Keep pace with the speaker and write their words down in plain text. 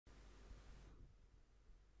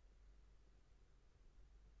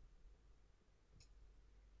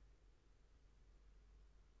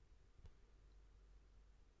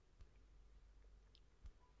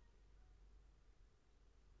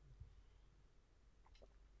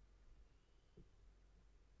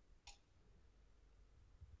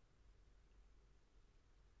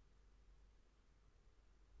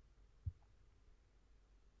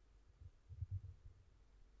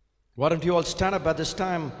Why don't you all stand up at this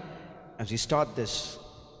time as we start this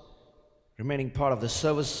remaining part of the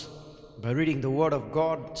service by reading the Word of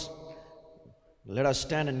God. Let us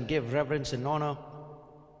stand and give reverence and honor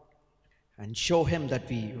and show Him that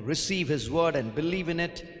we receive His Word and believe in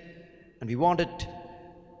it, and we want it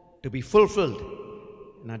to be fulfilled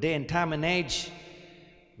in our day and time and age.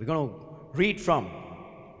 We're going to read from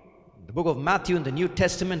the book of Matthew in the New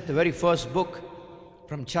Testament, the very first book,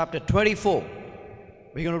 from chapter 24.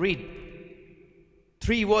 We're going to read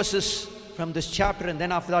 3 verses from this chapter, and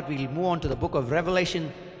then after that we'll move on to the book of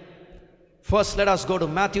Revelation. First, let us go to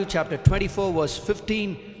Matthew chapter 24, verse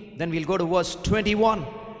 15. Then we'll go to verse 21,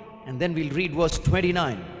 and then we'll read verse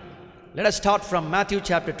 29. Let us start from Matthew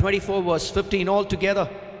chapter 24, verse 15 all together.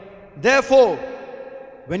 Therefore,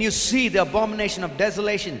 when you see the abomination of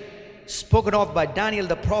desolation spoken of by Daniel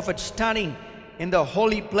the prophet standing in the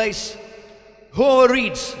holy place, whoever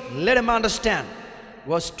reads, let him understand.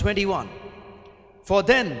 Verse 21. For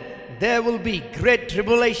then there will be great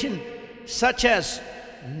tribulation, such as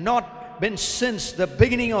not been since the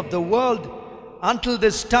beginning of the world until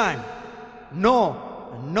this time,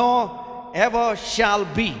 nor ever shall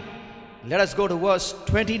be. Let us go to verse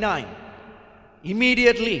 29.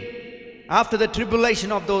 Immediately after the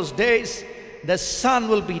tribulation of those days, the sun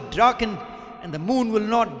will be darkened, and the moon will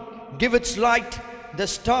not give its light. The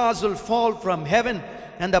stars will fall from heaven,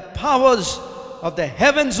 and the powers of the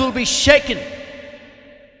heavens will be shaken.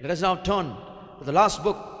 Let us now turn to the last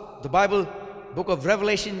book of the Bible, book of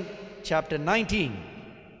Revelation, chapter 19.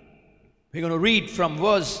 We're going to read from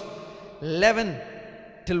verse 11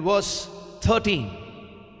 till verse 13.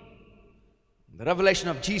 The revelation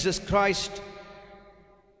of Jesus Christ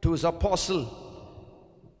to His apostle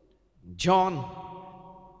John.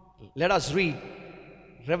 Let us read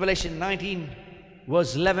Revelation 19,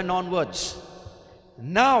 verse 11 onwards.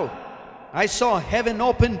 Now I saw heaven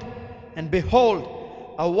opened, and behold,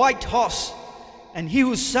 a white horse, and he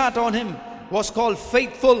who sat on him was called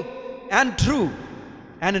Faithful and True,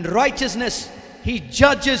 and in righteousness he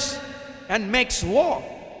judges and makes war.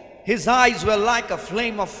 His eyes were like a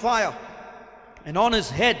flame of fire, and on his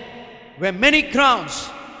head were many crowns.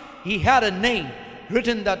 He had a name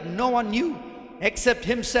written that no one knew except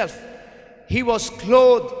himself. He was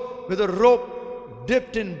clothed with a robe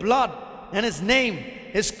dipped in blood, and his name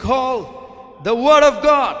is called the Word of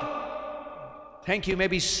God. Thank you. You may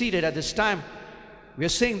be seated at this time. We are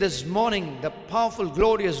seeing this morning the powerful,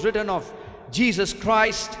 glorious return of Jesus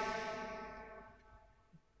Christ.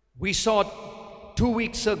 We saw 2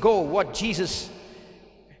 weeks ago what Jesus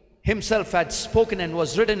Himself had spoken and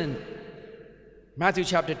was written in Matthew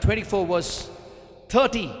chapter 24, verse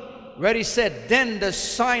 30, where He said, then the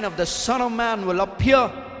sign of the Son of Man will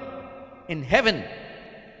appear in heaven.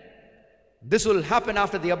 This will happen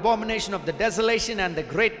after the abomination of the desolation and the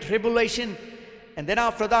great tribulation. And then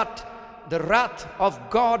after that, the wrath of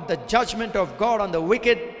God, the judgment of God on the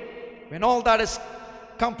wicked. When all that is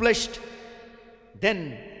accomplished,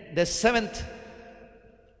 then the 7th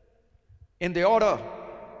in the order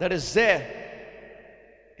that is there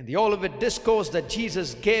in the Olivet Discourse that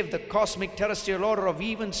Jesus gave, the cosmic terrestrial order of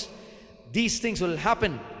events. These things will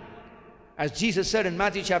happen, as Jesus said in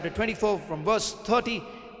Matthew chapter 24 from verse 30,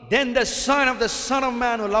 then the sign of the Son of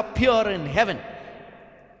Man will appear in heaven.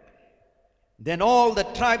 Then all the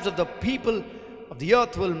tribes of the people of the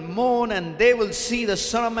earth will mourn, and they will see the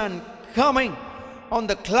Son of Man coming on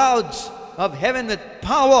the clouds of heaven with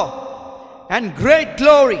power and great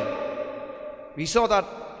glory. We saw that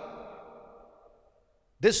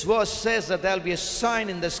this verse says that there will be a sign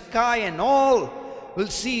in the sky, and all will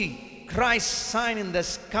see Christ's sign in the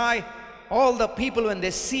sky. All the people, when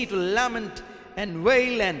they see it, will lament and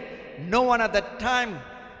wail, and no one at that time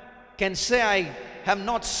can say, I have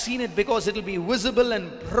not seen it, because it will be visible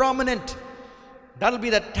and prominent. That will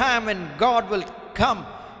be the time when God will come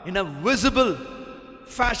in a visible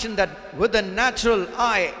fashion that with the natural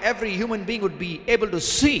eye every human being would be able to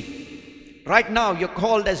see. Right now you're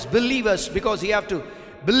called as believers because you have to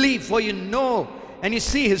believe, for you know and you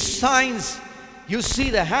see His signs. You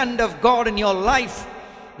see the hand of God in your life,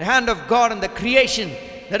 the hand of God in the creation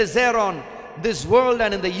that is there on this world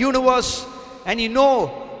and in the universe, and you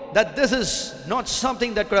know that this is not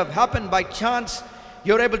something that could have happened by chance.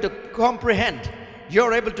 You're able to comprehend,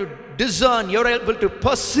 you're able to discern, you're able to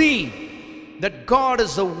perceive that God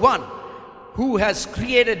is the one who has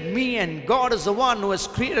created me, and God is the one who has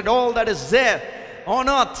created all that is there on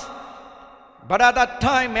earth. But at that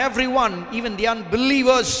time, everyone, even the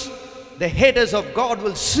unbelievers, the haters of God,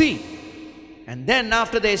 will see. And then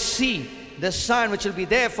after they see the sign, which will be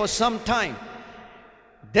there for some time,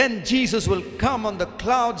 then Jesus will come on the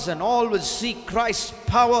clouds, and all will see Christ's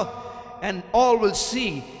power and all will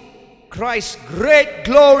see Christ's great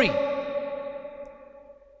glory.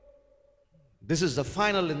 This is the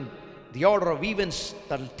final in the order of events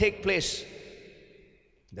that will take place,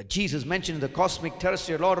 that Jesus mentioned in the cosmic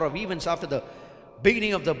terrestrial order of events. After the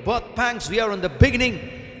beginning of the birth pangs, we are in the beginning.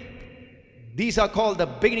 These are called the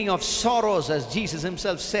beginning of sorrows, as Jesus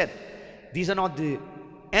himself said. These are not the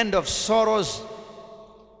end of sorrows.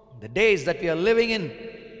 The days that we are living in,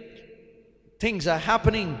 things are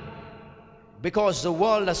happening because the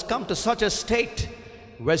world has come to such a state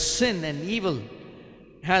where sin and evil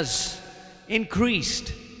has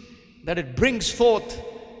increased, that it brings forth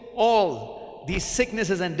all these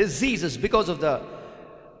sicknesses and diseases because of the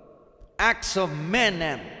acts of men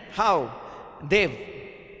and how they've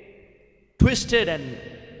twisted and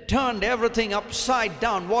turned everything upside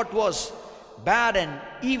down. What was bad and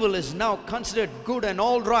evil is now considered good and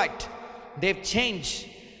all right. They've changed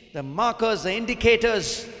the markers, the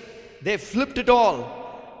indicators. They've flipped it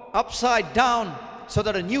all upside down, so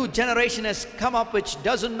that a new generation has come up which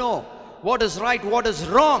doesn't know what is right, what is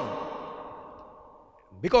wrong.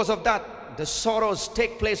 Because of that, the sorrows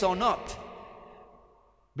take place on earth.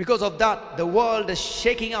 Because of that, the world is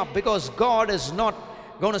shaking up, because God is not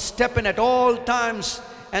going to step in at all times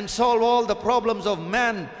and solve all the problems of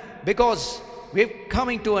man, because we're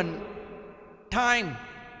coming to a time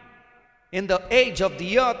in the age of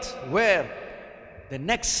the earth where the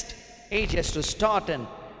next age has to start, and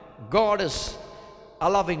God is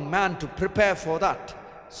allowing man to prepare for that.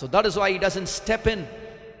 So that is why he doesn't step in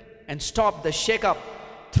and stop the shake-up.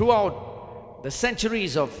 Throughout the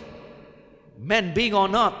centuries of men being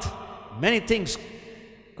on earth, many things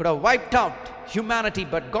could have wiped out humanity,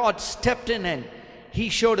 but God stepped in and he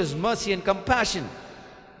showed his mercy and compassion.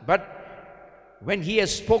 But when he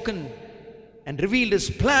has spoken and revealed his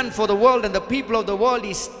plan for the world and the people of the world,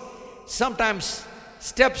 he sometimes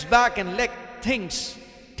steps back and let things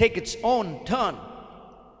take its own turn,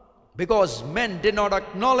 because men did not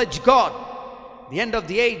acknowledge God. The end of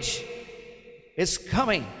the age is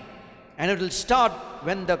coming, and it will start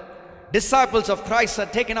when the disciples of Christ are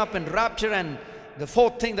taken up in rapture. And the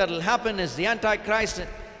fourth thing that will happen is the Antichrist,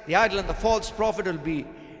 the idol and the false prophet will be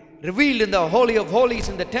revealed in the Holy of Holies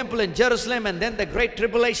in the temple in Jerusalem, and then the great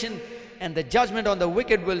tribulation and the judgment on the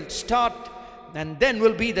wicked will start, and then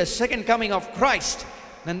will be the second coming of Christ.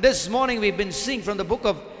 And this morning we've been seeing from the book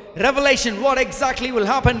of Revelation what exactly will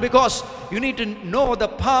happen, because you need to know the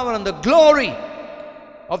power and the glory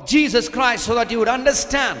of Jesus Christ, so that you would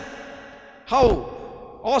understand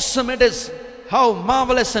how awesome it is, how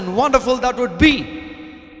marvelous and wonderful that would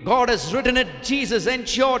be. God has written it. Jesus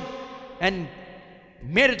ensured and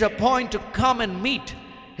made it a point to come and meet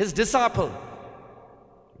his disciple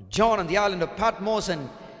John on the island of Patmos, and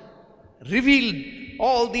revealed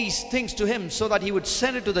all these things to him, so that he would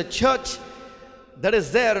send it to the church that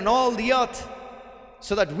is there in all the earth,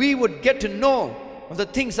 so that we would get to know of the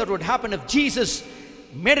things that would happen if Jesus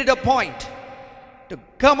made it a point to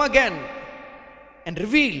come again and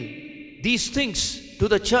reveal these things to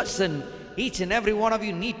the church. Then each and every one of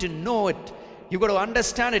you need to know it. You've got to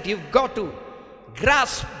understand it. You've got to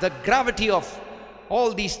grasp the gravity of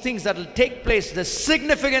all these things that will take place, the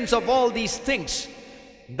significance of all these things.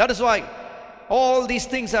 That is why all these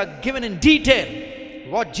things are given in detail.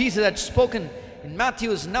 What Jesus had spoken in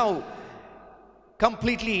Matthew is now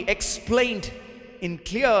completely explained in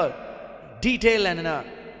clear detail and in a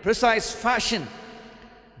precise fashion.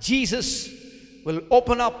 Jesus will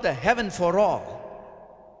open up the heaven for all.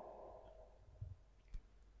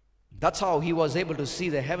 That's how he was able to see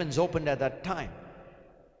the heavens opened at that time.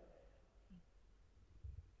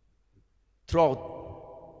 Throughout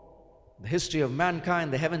the history of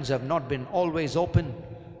mankind, the heavens have not been always open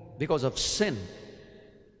because of sin.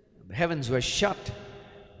 The heavens were shut.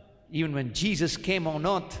 Even when Jesus came on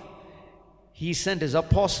earth, he sent his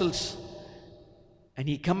apostles and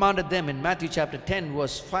he commanded them in Matthew chapter 10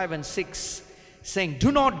 verse 5 and 6, saying,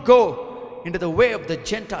 "Do not go into the way of the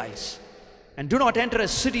Gentiles, and do not enter a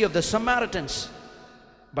city of the Samaritans,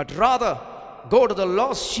 but rather go to the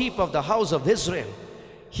lost sheep of the house of Israel."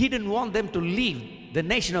 He didn't want them to leave the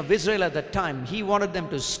nation of Israel at that time. He wanted them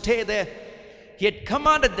to stay there. He had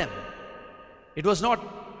commanded them. It was not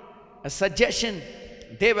a suggestion.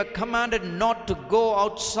 They were commanded not to go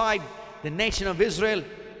outside the nation of Israel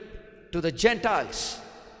to the Gentiles.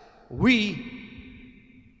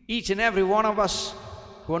 We, each and every one of us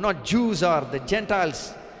who are not Jews, or the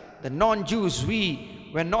Gentiles, the non-Jews,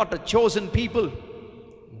 we were not a chosen people.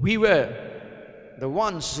 We were the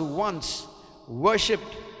ones who once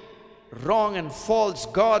worshipped wrong and false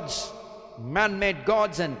gods, man-made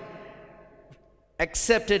gods, and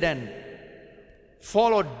accepted and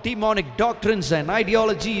followed demonic doctrines and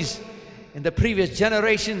ideologies in the previous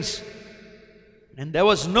generations. And there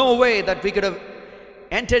was no way that we could have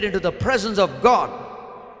entered into the presence of God.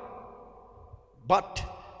 But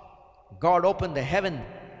God opened the heaven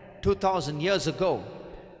 2,000 years ago.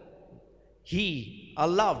 He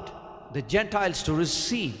allowed the Gentiles to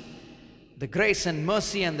receive the grace and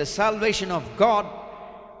mercy and the salvation of God.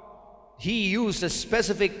 He used a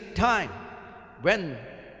specific time when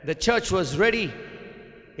the church was ready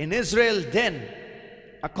in Israel. Then,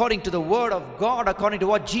 according to the word of God, according to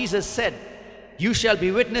what Jesus said, you shall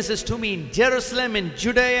be witnesses to me in Jerusalem, in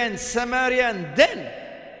Judea and Samaria, and then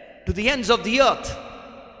to the ends of the earth.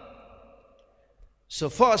 So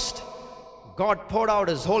first, God poured out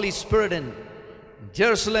His Holy Spirit in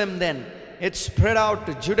Jerusalem, then it spread out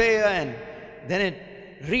to Judea, and then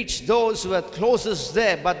it reached those who were closest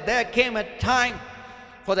there. But there came a time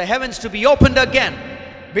for the heavens to be opened again,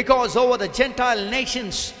 because over the Gentile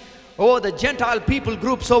nations, over the Gentile people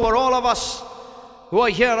groups, over all of us who are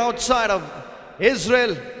here outside of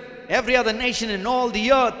Israel, every other nation in all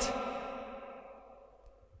the earth,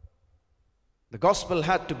 the gospel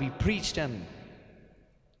had to be preached, and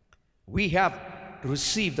we have to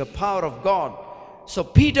receive the power of God. So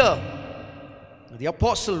Peter, the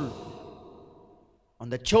apostle, on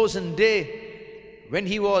the chosen day when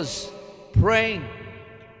he was praying,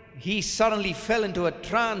 he suddenly fell into a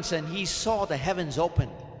trance and he saw the heavens open.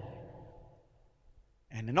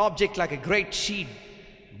 And an object like a great sheet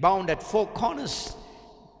bound at four corners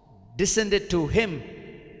descended to him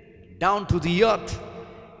down to the earth.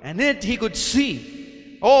 And in it he could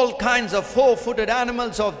see all kinds of four-footed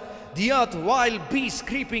animals of the earth, wild beasts,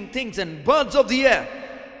 creeping things, and birds of the air.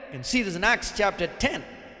 You can see this in Acts chapter 10.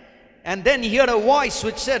 And then he heard a voice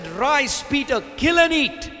which said, "Rise, Peter, kill and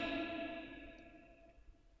eat."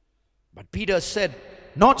 But Peter said,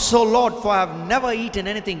 "Not so, Lord, for I have never eaten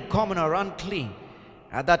anything common or unclean."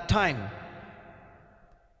 At that time,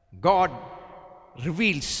 God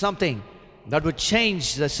revealed something that would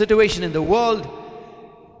change the situation in the world.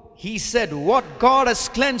 He said, "What God has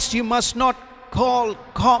cleansed you must not call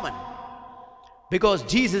common." Because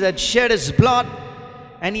Jesus had shed His blood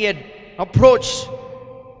and He had approached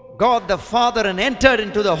God the Father and entered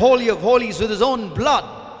into the Holy of Holies with His own blood.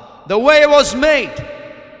 The way was made.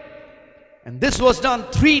 And this was done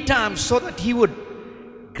 3 times so that He would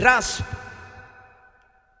grasp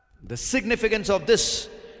the significance of this,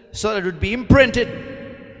 so that it would be imprinted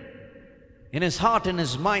in his heart and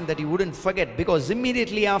his mind, that he wouldn't forget. Because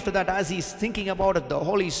immediately after that, as he's thinking about it, the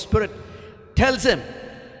Holy Spirit tells him,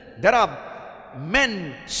 "There are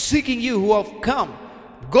men seeking you who have come.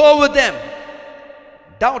 Go with them.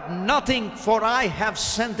 Doubt nothing, for I have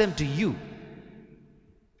sent them to you."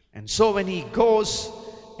 And so when he goes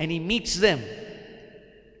and he meets them,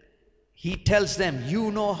 he tells them,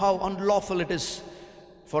 "You know how unlawful it is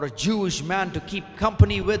for a Jewish man to keep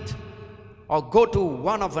company with or go to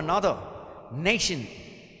one of another nation.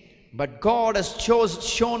 But God has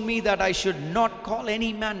shown me that I should not call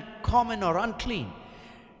any man common or unclean."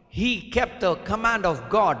 He kept the command of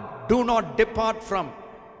God. Do not depart from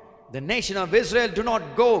the nation of Israel. Do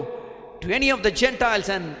not go to any of the Gentiles.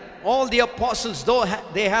 And all the apostles, though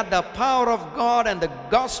they had the power of God and the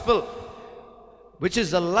gospel, which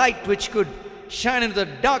is the light which could shine into the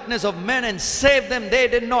darkness of men and save them, they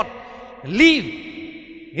did not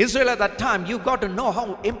leave Israel at that time. You got to know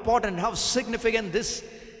how important, how significant this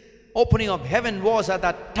opening of heaven was at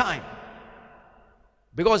that time.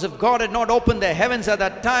 Because if God had not opened the heavens at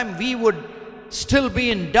that time, we would still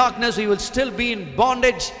be in darkness, we will still be in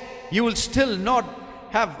bondage, you will still not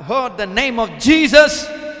have heard the name of Jesus,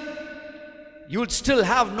 you would still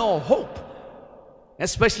have no hope.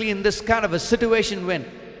 Especially in this kind of a situation when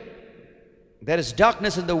there is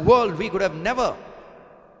darkness in the world, we could have never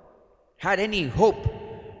had any hope.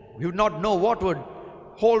 We would not know what would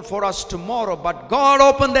hold for us tomorrow. But God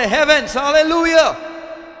opened the heavens. Hallelujah!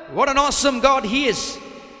 What an awesome God He is.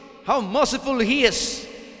 How merciful He is.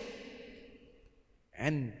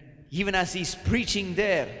 And even as He's preaching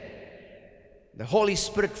there, the Holy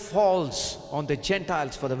Spirit falls on the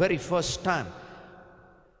Gentiles for the very first time.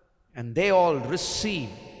 And they all receive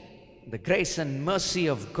the grace and mercy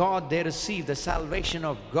of God. They receive the salvation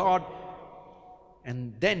of God.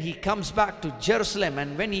 And then He comes back to Jerusalem.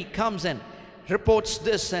 And when He comes and reports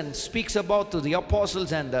this and speaks about to the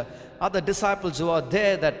apostles and the other disciples who are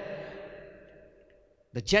there, that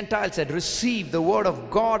the Gentiles had received the word of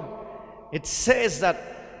God, it says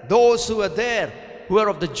that those who were there, who were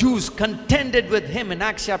of the Jews, contended with Him. In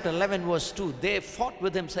Acts chapter 11 verse 2, they fought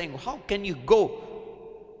with Him, saying, "How can you go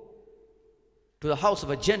to the house of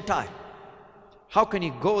a Gentile? How can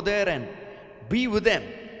you go there and be with them.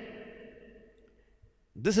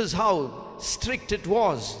 This is how strict it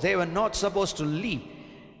was. They were not supposed to leave.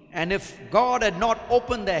 And if God had not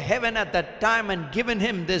opened the heaven at that time and given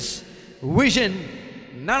him this vision,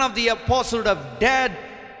 none of the apostles would have dared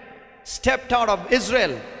stepped out of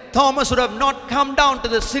Israel. Thomas would have not come down to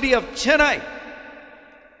the city of Chennai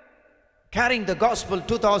carrying the gospel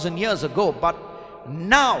 2000 years ago. But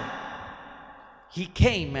now he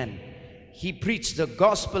came and he preached the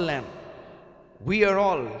gospel, and we are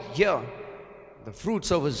all here, the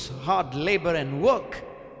fruits of his hard labor and work.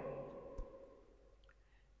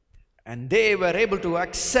 And they were able to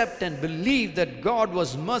accept and believe that God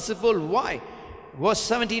was merciful. Why? Verse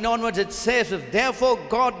 17 onwards it says, therefore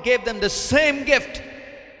God gave them the same gift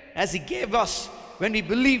as he gave us when we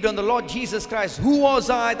believed on the Lord Jesus Christ. Who was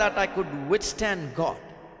I that I could withstand God?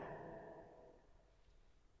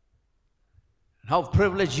 How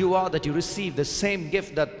privileged you are that you receive the same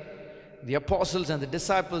gift that the apostles and the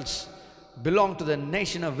disciples belong to the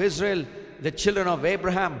nation of Israel, the children of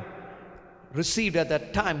Abraham, received at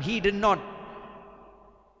that time. He did not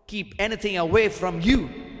keep anything away from you.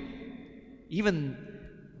 Even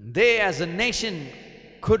they as a nation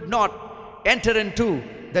could not enter into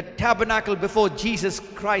the tabernacle before Jesus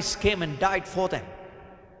Christ came and died for them.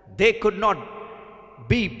 They could not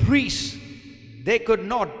be priests. They could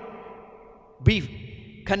not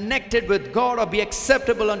be connected with God or be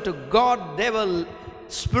acceptable unto God. There were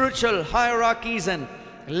spiritual hierarchies and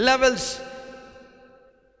levels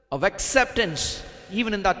of acceptance.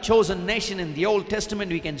 Even in that chosen nation in the Old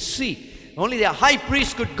Testament we can see only the high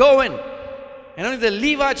priest could go in, and only the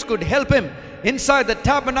Levites could help him inside the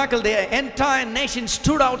tabernacle. The entire nation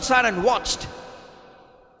stood outside and watched.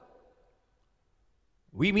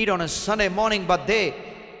 We meet on a Sunday morning, but they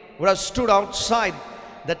would have stood outside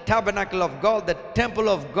the tabernacle of God, the temple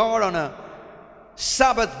of God, on a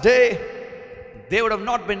Sabbath day. They would have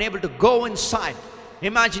not been able to go inside.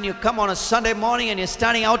 Imagine you come on a Sunday morning and you're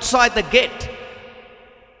standing outside the gate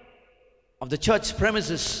of the church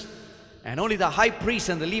premises, and only the high priests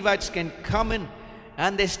and the Levites can come in,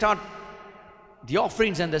 and they start the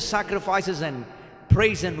offerings and the sacrifices and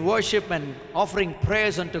praise and worship and offering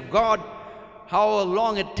prayers unto God. How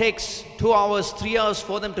long it takes, 2 hours, 3 hours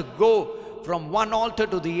for them to go from one altar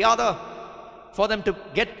to the other, for them to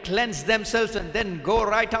get cleansed themselves and then go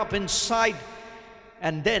right up inside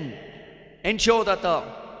and then ensure that the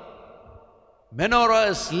menorah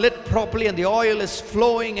is lit properly and the oil is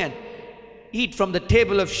flowing, and eat from the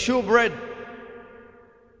table of shewbread,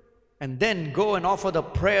 and then go and offer the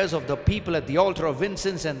prayers of the people at the altar of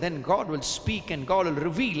incense, and then God will speak and God will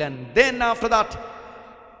reveal. And then after that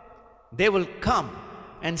they will come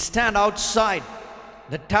and stand outside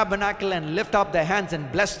the tabernacle and lift up their hands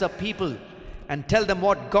and bless the people and tell them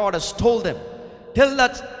what God has told them. Till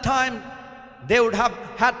that time they would have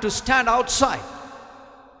had to stand outside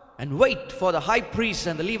and wait for the high priests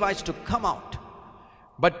and the Levites to come out.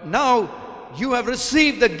 But now you have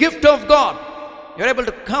received the gift of God. You're able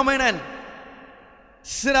to come in and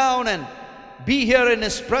sit down and be here in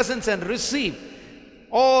His presence and receive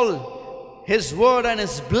all His word and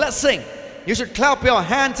His blessing. You should clap your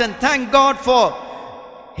hands and thank God for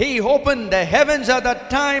He opened the heavens at that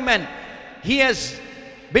time, and He has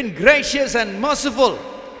been gracious and merciful.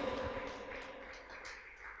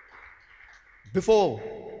 Before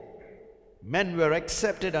men were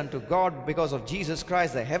accepted unto God because of Jesus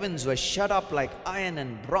Christ, the heavens were shut up like iron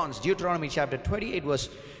and bronze. Deuteronomy chapter 28 verse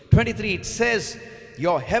 23, it says,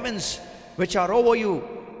 your heavens which are over you,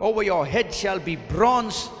 over your head, shall be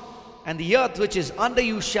bronze, and the earth which is under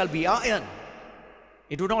you shall be iron.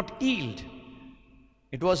 It would not yield.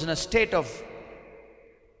 It was in a state of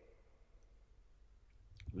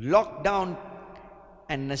lockdown,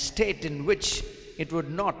 and in a state in which it would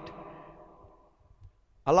not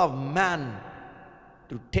allow man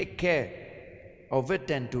to take care of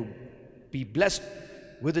it and to be blessed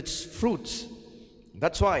with its fruits.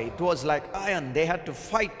 That's why it was like iron. They had to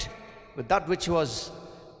fight with that which was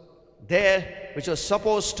there, which was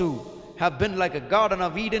supposed to have been like a Garden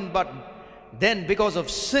of Eden, but then because of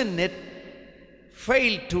sin it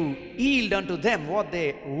failed to yield unto them what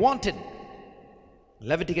they wanted.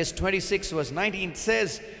 Leviticus 26 verse 19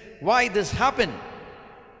 says, why this happened?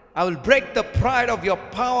 I will break the pride of your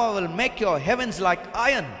power. I will make your heavens like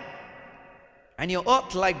iron and your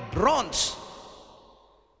earth like bronze.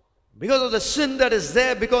 Because of the sin that is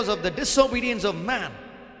there, because of the disobedience of man.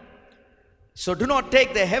 So do not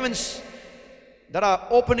take the heavens that are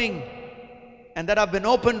opening and that have been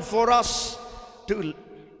opened for us to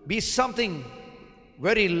be something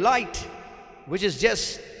very light, which is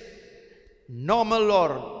just normal, or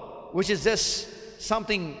which is just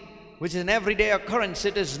something which is an everyday occurrence.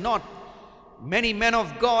 It is not. Many men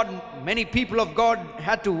of God, many people of God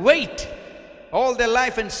had to wait all their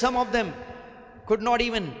life, and some of them could not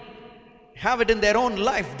even have it in their own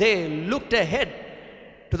life. They looked ahead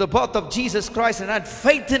to the birth of Jesus Christ and had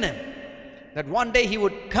faith in Him, that one day He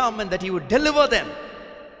would come and that He would deliver them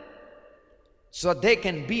so that they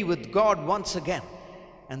can be with God once again.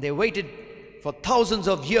 And they waited for thousands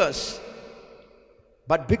of years.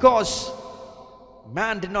 But because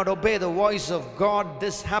man did not obey the voice of God,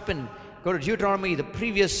 this happened. Go to Deuteronomy, the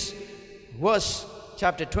previous verse,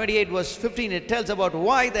 chapter 28, verse 15. It tells about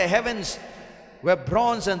why the heavens were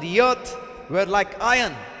bronze and the earth were like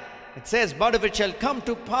iron. It says, but if it shall come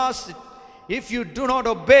to pass, if you do not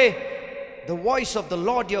obey the voice of the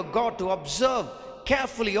Lord your God, to observe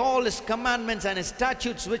carefully all His commandments and His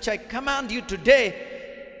statutes which I command you today,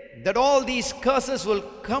 that all these curses will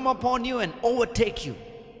come upon you and overtake you.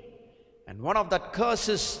 And one of that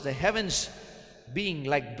curses, the heavens being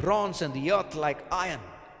like bronze and the earth like iron,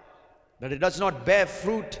 that it does not bear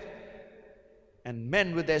fruit, and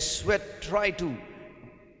men with their sweat try to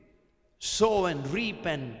sow and reap,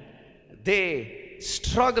 and they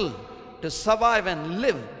struggle to survive and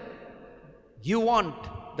live. You want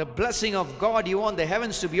the blessing of God, you want the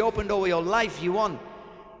heavens to be opened over your life, you want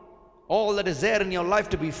all that is there in your life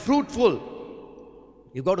to be fruitful.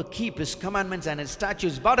 You've got to keep His commandments and His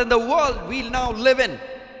statutes. But in the world we now live in,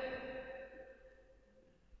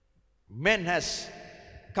 men has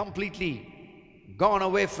completely gone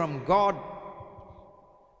away from God.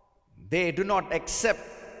 They do not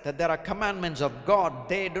accept that there are commandments of God.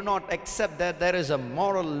 They do not accept that there is a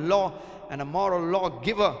moral law and a moral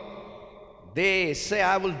lawgiver. They say,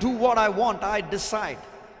 I will do what I want, I decide.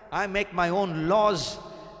 I make my own laws.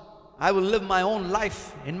 I will live my own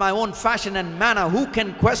life in my own fashion and manner. Who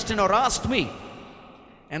can question or ask me?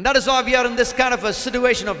 And that is why we are in this kind of a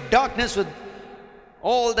situation of darkness, with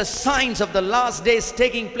all the signs of the last days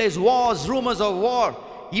taking place, wars, rumors of war,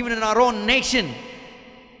 even in our own nation.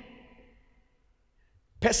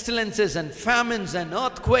 Pestilences and famines and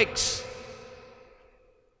earthquakes.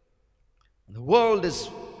 The world is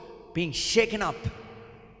being shaken up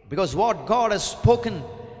because what God has spoken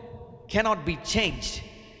cannot be changed.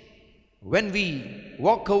 When we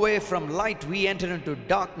walk away from light, we enter into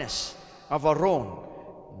darkness of our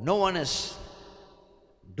own. No one is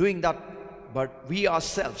doing that but we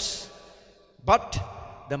ourselves. But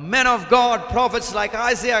the men of God, prophets like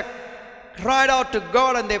Isaiah, cried out to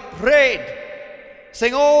God and they prayed,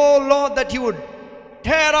 saying, oh Lord, that you would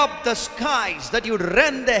tear up the skies, that you would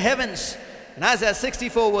rend the heavens. And Isaiah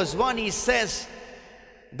 64 verse 1, he says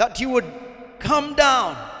that you would come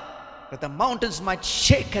down, that the mountains might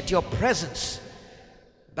shake at your presence.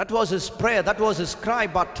 That was his prayer, that was his cry.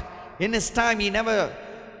 But in his time he never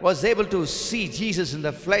was able to see Jesus in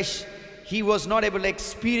the flesh. He was not able to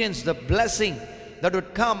experience the blessing that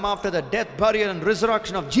would come after the death, burial and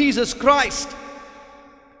resurrection of Jesus Christ.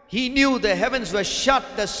 He knew the heavens were shut,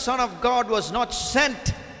 the Son of God was not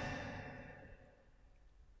sent.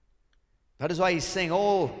 That is why he's saying,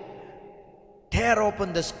 oh, tear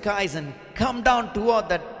open the skies and come down to earth,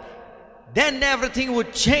 that then everything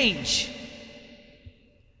would change.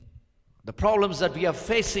 The problems that we are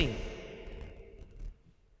facing,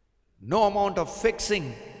 no amount of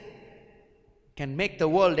fixing can make the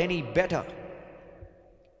world any better.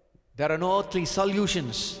 There are no earthly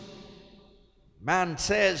solutions. Man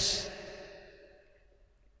says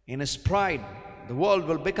in his pride, the world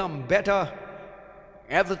will become better,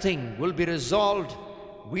 everything will be resolved,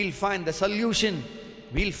 we'll find the solution,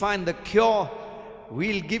 we'll find the cure,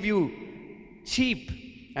 we'll give you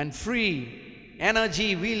cheap and free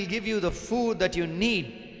energy, we'll give you the food that you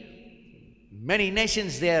need. Many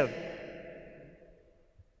nations, they're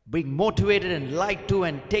being motivated and lied to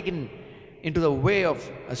and taken into the way of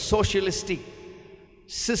a socialistic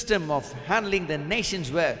system of handling the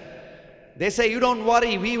nations, where they say, you don't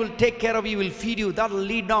worry, we will take care of you, we will feed you. That will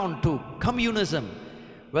lead down to communism,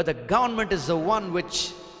 where the government is the one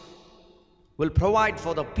which will provide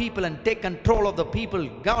for the people and take control of the people.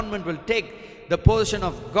 Government will take the position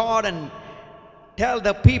of God and tell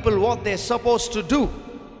the people what they're supposed to do.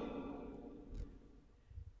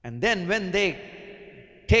 And then when they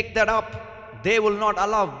take that up, they will not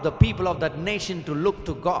allow the people of that nation to look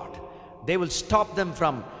to God. They will stop them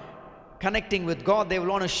from connecting with God. They will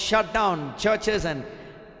want to shut down churches and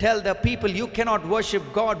tell the people, you cannot worship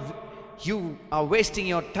God, you are wasting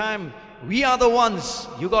your time. We are the ones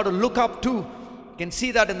you got to look up to. You can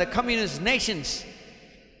see that in the communist nations.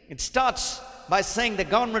 It starts by saying the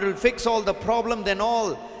government will fix all the problem, then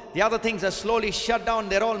all the other things are slowly shut down,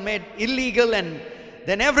 they're all made illegal, and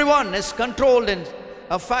then everyone is controlled and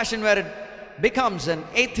a fashion where it becomes an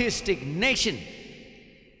atheistic nation.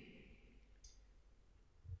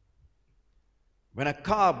 When a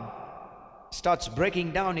car starts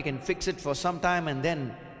breaking down, you can fix it for some time, and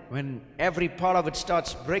then when every part of it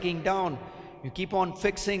starts breaking down, you keep on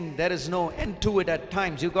fixing. There is no end to it at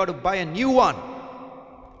times. You got to buy a new one.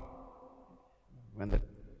 When the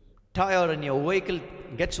tire in your vehicle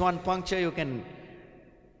gets one puncture, you can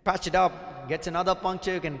patch it up. Gets another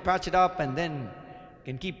puncture, you can patch it up, and then you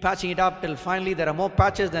can keep patching it up till finally there are more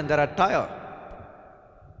patches than there are tire.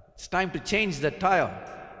 It's time to change the tire.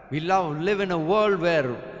 We live in a world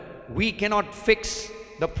where we cannot fix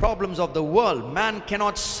the problems of the world. Man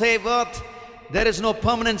cannot save earth. There is no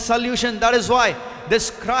permanent solution. That is why this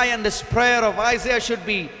cry and this prayer of Isaiah should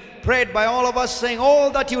be prayed by all of us, saying,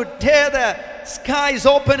 oh, that you would tear the skies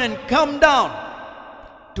open and come down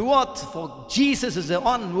to earth, for Jesus is the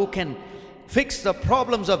one who can fix the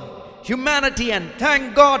problems of humanity. And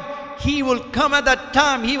thank God, He will come at that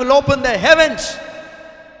time. He will open the heavens.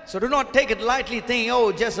 So do not take it lightly, thinking,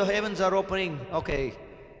 oh, just the heavens are opening. Okay.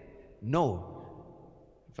 No.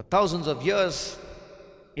 For thousands of years,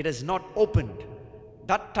 it has not opened.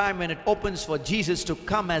 That time when it opens for Jesus to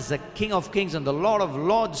come as the King of Kings and the Lord of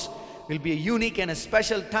Lords will be a unique and a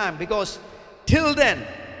special time, because till then,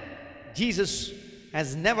 Jesus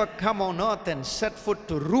has never come on earth and set foot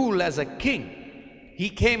to rule as a king. He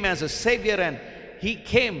came as a savior, and He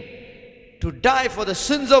came to die for the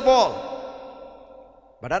sins of all.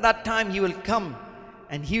 But at that time He will come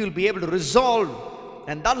and He will be able to resolve,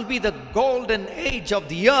 and that will be the golden age of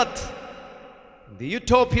the earth. The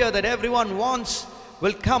utopia that everyone wants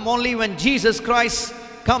will come only when Jesus Christ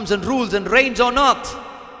comes and rules and reigns on earth.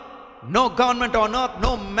 No government on earth,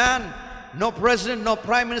 no man, no president, no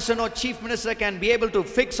prime minister, no chief minister can be able to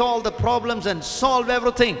fix all the problems and solve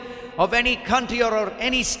everything of any country or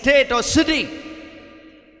any state or city.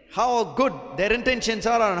 How good their intentions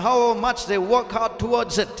are and how much they work hard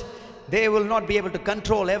towards it, they will not be able to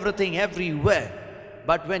control everything everywhere.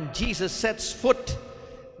 But when Jesus sets foot,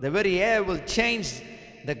 the very air will change,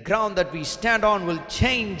 the ground that we stand on will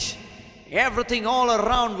change, everything all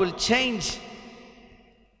around will change.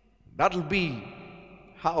 That will be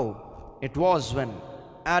how it was when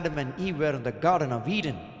Adam and Eve were in the Garden of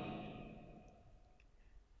Eden.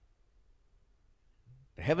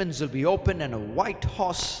 The heavens will be open, and a white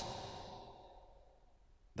horse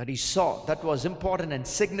that he saw, that was important and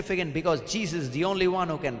significant, because Jesus is the only one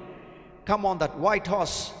who can come on that white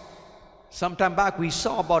horse. Sometime back we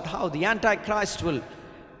saw about how the Antichrist will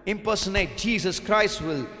impersonate Jesus Christ,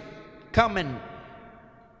 will come and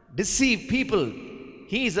deceive people.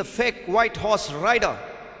 He is a fake white horse rider.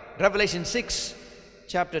 Revelation 6,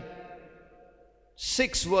 chapter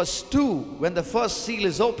 6, verse 2, when the first seal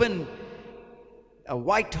is opened, a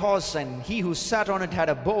white horse, and he who sat on it had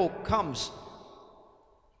a bow, comes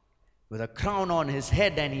with a crown on his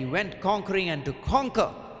head, and he went conquering and to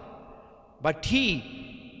conquer. But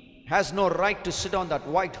he has no right to sit on that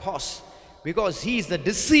white horse, because he is the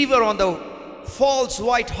deceiver on the false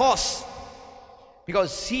white horse,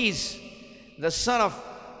 because he is the son of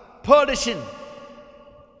perdition.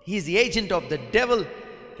 He is the agent of the devil.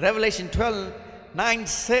 Revelation 12:9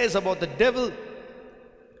 says about the devil,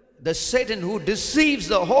 the Satan who deceives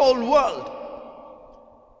the whole world.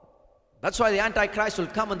 That's why the Antichrist will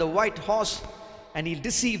come on the white horse and he'll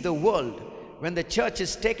deceive the world. When the church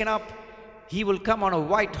is taken up, he will come on a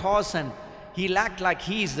white horse and he'll act like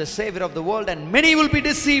he is the savior of the world, and many will be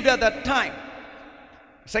deceived at that time.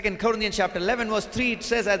 2 Corinthians chapter 11 verse 3, it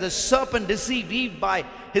says, as the serpent deceived Eve by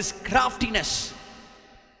his craftiness,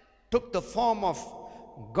 took the form of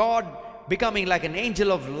God, becoming like an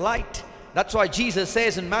angel of light. That's why Jesus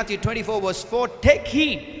says in Matthew 24 verse 4, take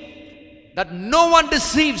heed that no one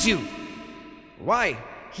deceives you. Why?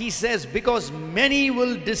 He says, because many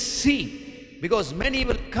will deceive, because many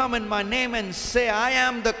will come in my name and say, I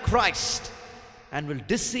am the Christ, and will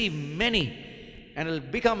deceive many, and it will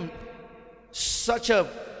become such a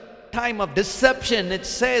time of deception. It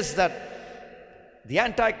says that the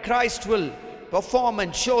Antichrist will perform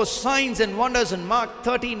and show signs and wonders in Mark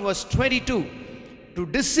 13 verse 22 to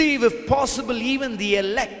deceive, if possible, even the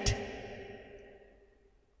elect.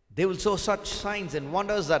 They will show such signs and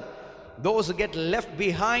wonders that those who get left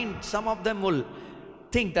behind, some of them will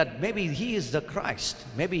think that maybe he is the Christ,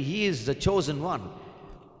 maybe he is the chosen one.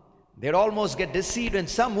 They'd almost get deceived, and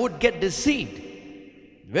some would get deceived.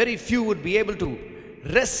 Very few would be able to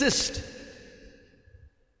resist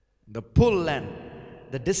the pull and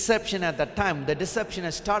the deception at that time. The deception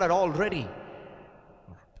has started already.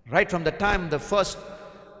 Right from the time the first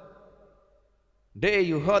day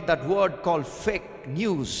you heard that word called fake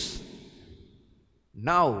news.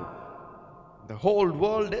 Now, the whole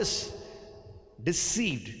world is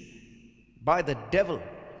deceived by the devil.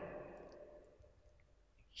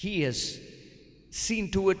 He has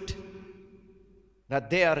seen to it that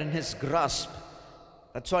they are in his grasp.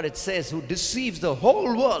 That's what it says, who deceives the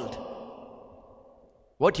whole world.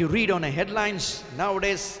 What you read on the headlines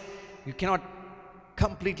nowadays, you cannot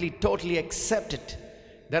completely, totally accept it.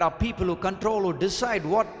 There are people who control, who decide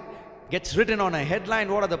what gets written on a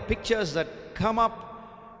headline, what are the pictures that come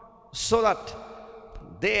up, so that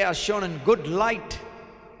they are shown in good light,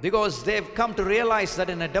 because they've come to realize that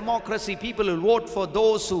in a democracy, people will vote for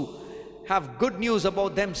those who have good news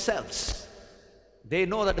about themselves. They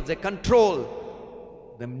know that if they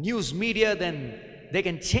control the news media, then they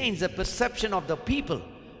can change the perception of the people.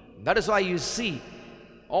 That is why you see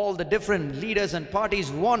all the different leaders and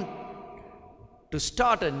parties want to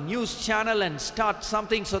start a news channel and start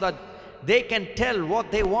something so that they can tell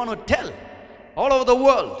what they want to tell all over the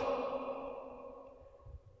world.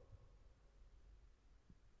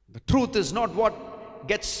 The truth is not what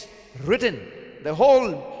gets written. The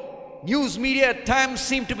whole news media at times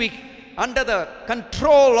seem to be under the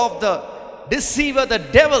control of the deceiver, the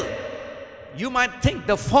devil. You might think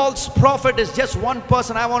the false prophet is just one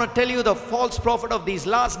person. I want to tell you, the false prophet of these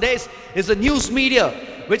last days is the news media,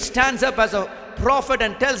 which stands up as a prophet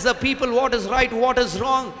and tells the people what is right, what is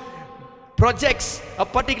wrong, projects a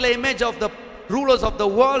particular image of the rulers of the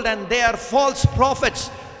world, and they are false prophets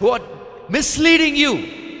who are misleading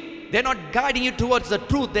you. They're not guiding you towards the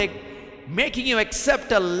truth. They're making you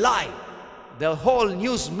accept a lie. The whole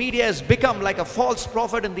news media has become like a false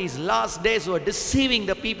prophet in these last days who are deceiving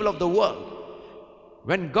the people of the world.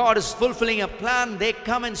 When God is fulfilling a plan, they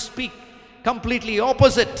come and speak completely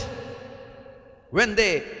opposite. When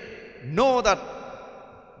they know that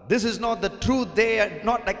this is not the truth, they are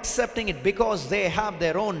not accepting it because they have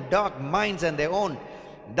their own dark minds and their own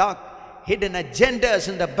dark hidden agendas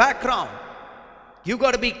in the background. You've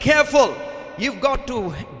got to be careful. You've got to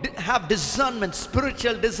have discernment,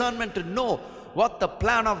 spiritual discernment, to know what the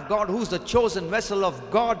plan of God, who's the chosen vessel of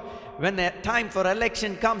God. When the time for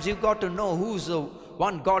election comes, you've got to know who's the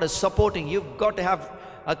one God is supporting. You've got to have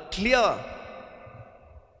a clear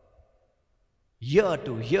ear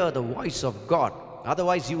to hear the voice of God.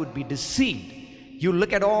 Otherwise, you would be deceived. You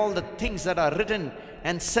look at all the things that are written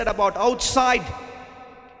and said about outside,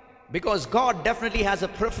 because God definitely has a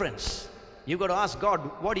preference. You've got to ask God,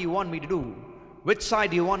 what do you want me to do? Which side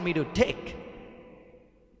do you want me to take?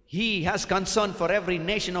 He has concern for every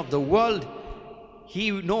nation of the world. He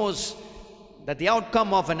knows that the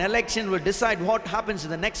outcome of an election will decide what happens in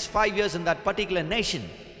the next 5 years in that particular nation.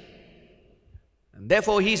 And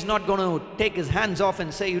therefore, He's not going to take His hands off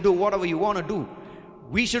and say, you do whatever you want to do.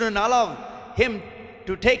 We shouldn't allow Him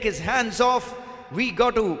to take His hands off. We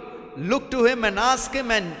got to look to Him and ask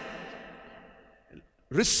Him and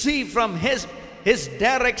receive from His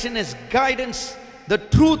direction, His guidance, the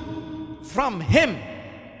truth from Him,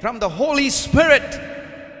 from the Holy Spirit.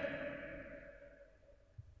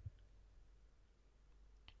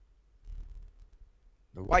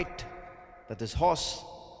 The white that this horse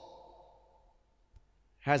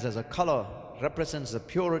has as a color represents the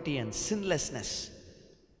purity and sinlessness.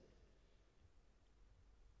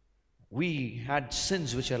 We had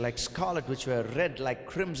sins which are like scarlet, which were red like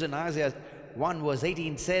crimson. Isaiah 1 verse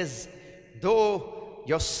 18 says, though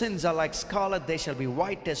your sins are like scarlet, they shall be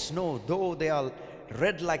white as snow. Though they are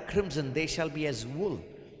red like crimson, they shall be as wool.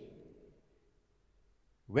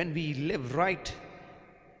 When we live right,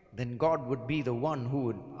 then God would be the one who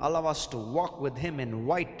would allow us to walk with Him in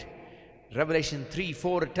white. Revelation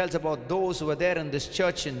 3:4, it tells about those who were there in this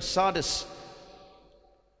church in Sardis.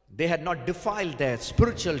 They had not defiled their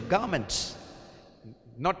spiritual garments.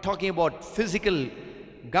 Not talking about physical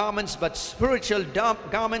garments, but spiritual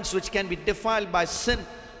garments which can be defiled by sin,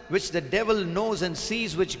 which the devil knows and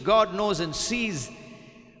sees, which God knows and sees.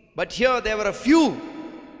 But here there were a few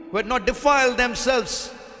who had not defiled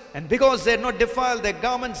themselves. And because they had not defiled their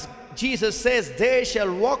garments, Jesus says, they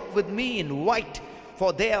shall walk with me in white,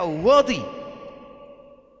 for they are worthy.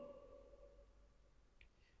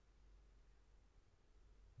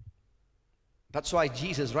 That's why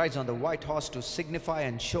Jesus rides on the white horse, to signify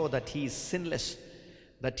and show that He is sinless,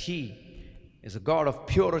 that He is a God of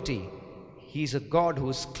purity. He is a God who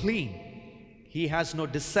is clean. He has no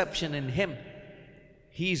deception in Him.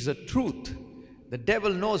 He is the truth. The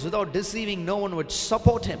devil knows without deceiving, no one would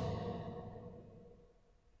support him.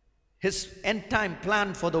 His end time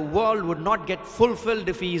plan for the world would not get fulfilled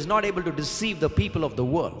if he is not able to deceive the people of the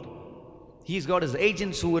world. He's got his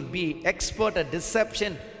agents who will be expert at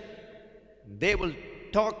deception. They will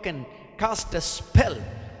talk and cast a spell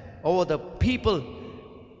over the people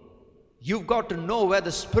You've got to know where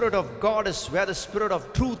the Spirit of God is, where the Spirit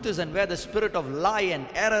of truth is, and where the spirit of lie and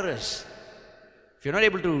error is. If you're not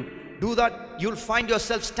able to do that, you'll find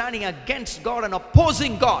yourself standing against God and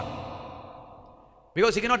opposing God.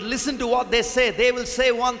 Because you cannot listen to what they say. They will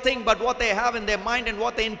say one thing, but what they have in their mind and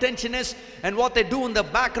what their intention is and what they do in the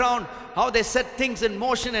background, how they set things in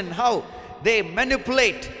motion and how they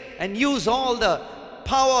manipulate and use all the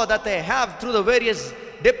power that they have through the various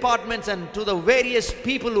departments and to the various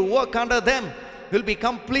people who work under them will be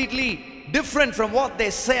completely different from what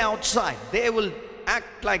they say outside. They will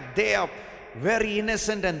act like they are very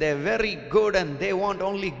innocent and they're very good and they want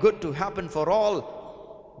only good to happen for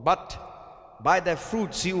all. But by their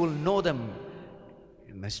fruits you will know them.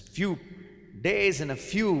 In a few days, in a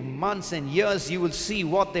few months and years, you will see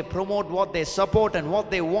what they promote, what they support and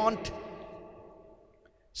what they want.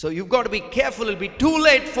 So you've got to be careful. It'll be too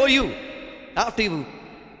late for you after you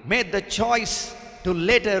made the choice to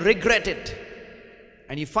later regret it,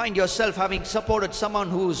 and you find yourself having supported someone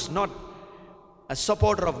who's not a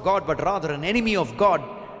supporter of God but rather an enemy of God.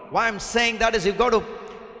 Why I'm saying that is, you've got to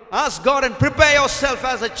ask God and prepare yourself.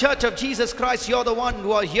 As a church of Jesus Christ, you're the one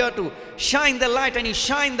who are here to shine the light, and you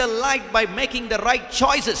shine the light by making the right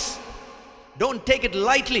choices. Don't take it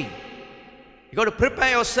lightly. You've got to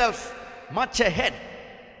prepare yourself much ahead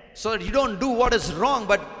so that you don't do what is wrong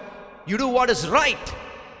but you do what is right.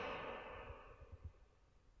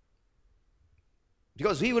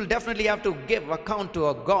 Because we will definitely have to give account to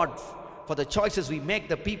our God for the choices we make,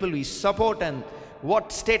 the people we support, and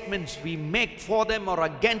what statements we make for them or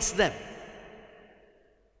against them.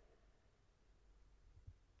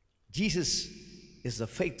 Jesus is the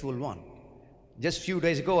faithful one. Just a few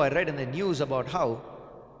days ago, I read in the news about how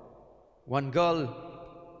one girl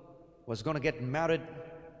was going to get married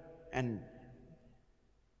and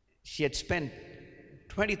she had spent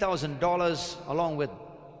 $20,000 along with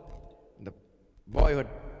the boy had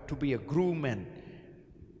to be a groom, and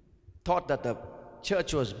thought that the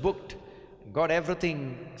church was booked, got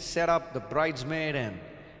everything set up, the bridesmaid and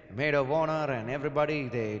maid of honor and everybody,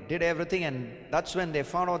 they did everything, and that's when they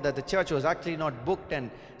found out that the church was actually not booked,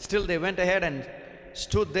 and still they went ahead and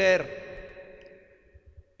stood there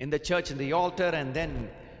in the church in the altar and then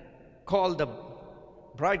called the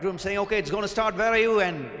bridegroom saying, okay, it's going to start, where are you?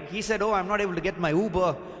 And he said, oh, I'm not able to get my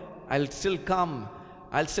Uber, I'll still come,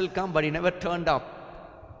 but he never turned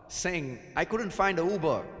up, saying, I couldn't find a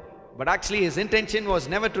Uber. But actually his intention was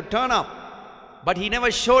never to turn up, but he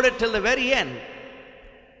never showed it till the very end,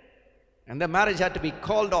 and the marriage had to be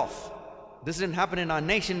called off. This didn't happen in our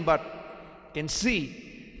nation, but you can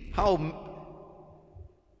see how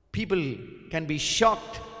people can be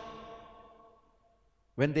shocked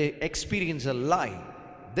when they experience a lie.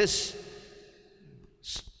 This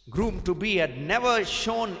groom-to-be had never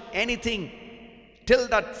shown anything till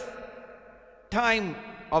that time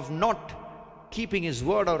of not keeping his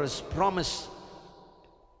word or his promise.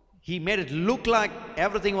 He made it look like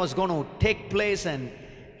everything was going to take place, and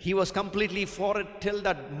he was completely for it till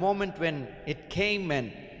that moment when it came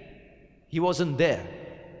and he wasn't there.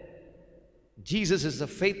 Jesus is the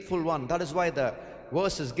faithful one. That is why the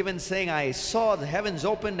verse is given saying, I saw the heavens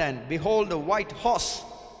opened and behold a white horse,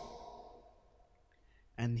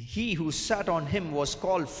 and he who sat on him was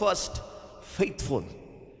called first faithful.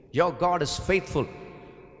 Your God is faithful.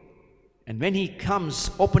 And when he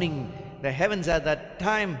comes opening the heavens at that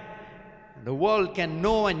time, the world can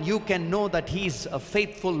know and you can know that he's a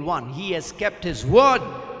faithful one. He has kept his word.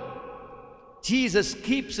 Jesus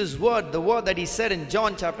keeps his word, the word that he said in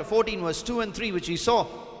John chapter 14 verse 2 and 3, which we saw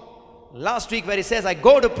last week, where he says, I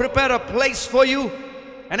go to prepare a place for you,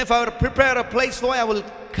 and if I were to prepare a place for you, I will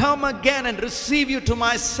come again and receive you to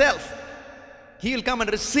myself. He will come and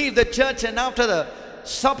receive the church, and after the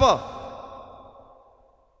supper,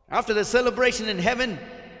 after the celebration in heaven,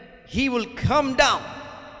 he will come down.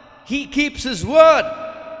 He keeps his word.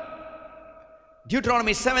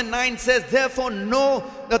 Deuteronomy 7:9 says, therefore know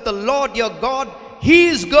that the Lord your God, he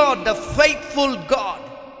is God, the faithful God,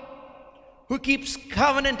 who keeps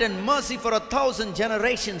covenant and mercy for 1,000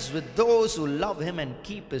 generations with those who love him and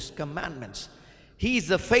keep his commandments. He is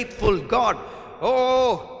the faithful God.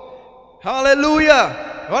 Oh,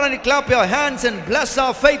 hallelujah. Why don't you clap your hands and bless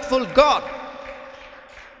our faithful God?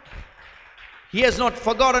 He has not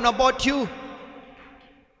forgotten about you.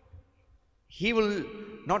 He will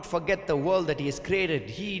not forget the world that he has created.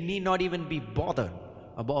 He need not even be bothered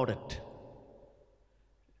about it.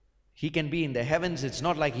 He can be in the heavens. It's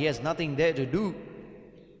not like he has nothing there to do.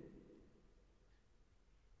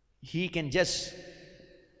 He can just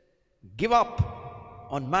give up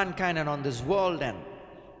on mankind and on this world and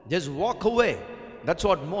just walk away. That's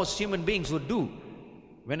what most human beings would do.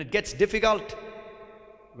 when it gets difficult,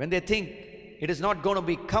 when they think it is not going to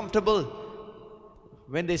be comfortable,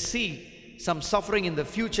 when they see some suffering in the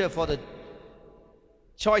future for the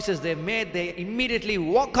choices they made, they immediately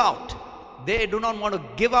walk out. They do not want to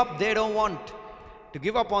give up. They don't want to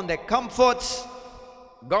give up on their comforts.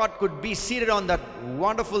 God could be seated on that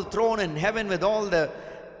wonderful throne in heaven with all the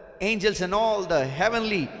angels and all the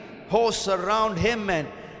heavenly hosts around him and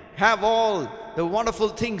have all the wonderful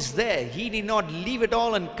things there. He did not leave it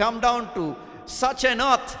all and come down to such an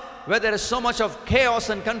earth where there is so much of chaos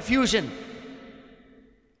and confusion.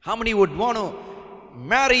 How many would want to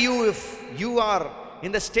marry you if you are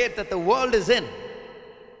in the state that the world is in?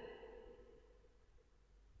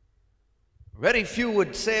 Very few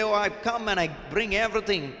would say, oh, I come and I bring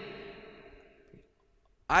everything.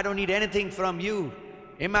 I don't need anything from you.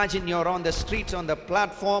 Imagine you're on the streets, on the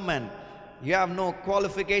platform, and you have no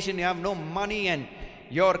qualification, you have no money, and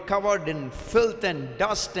you're covered in filth and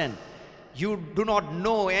dust, and you do not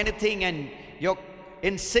know anything, and you're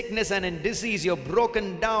in sickness and in disease, you're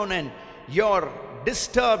broken down and you're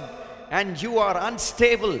disturbed and you are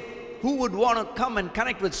unstable. Who would want to come and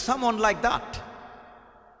connect with someone like that?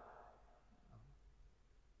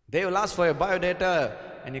 They will ask for your biodata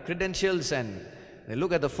and your credentials, and they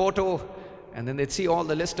look at the photo, and then they see all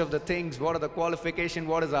the list of the things. What are the qualifications?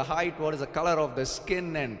 What is the height? What is the color of the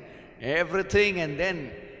skin? And everything. And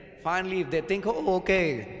then finally, if they think, oh,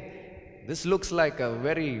 okay, this looks like a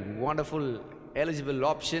very wonderful, eligible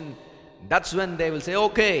option, that's when they will say,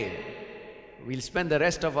 okay, we'll spend the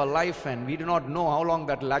rest of our life, and we do not know how long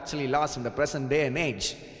that will actually last in the present day and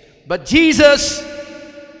age. But Jesus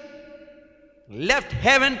left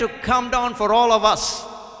heaven to come down for all of us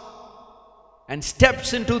and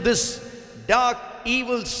steps into this dark,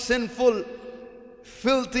 evil, sinful,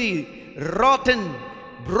 filthy, rotten,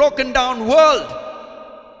 broken down world.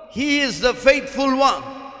 He is the faithful one.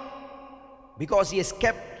 Because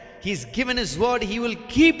He's given His word, He will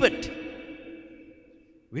keep it.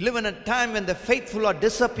 We live in a time when the faithful are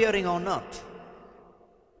disappearing on earth.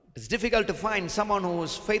 It's difficult to find someone who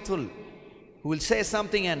is faithful, who will say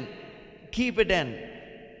something and keep it and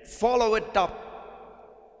follow it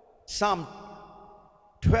up. Psalm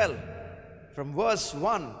 12 from verse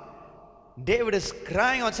 1, David is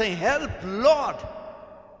crying out saying, help, Lord.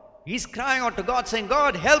 He's crying out to God saying,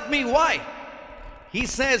 God, help me. Why? He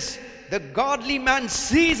says, the godly man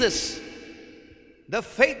ceases. The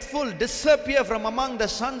faithful disappear from among the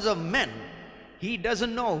sons of men. He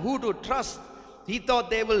doesn't know who to trust. He thought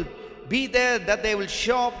they will be there, that they will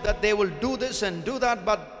show up, that they will do this and do that,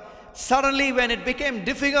 but suddenly when it became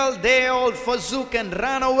difficult, they all forsook and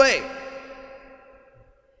ran away.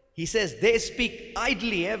 He says they speak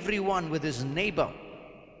idly, everyone with his neighbor.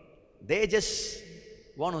 They just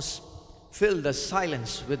want to fill the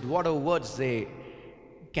silence with whatever words they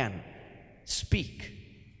can speak.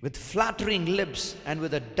 With flattering lips and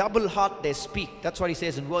with a double heart they speak. That's what he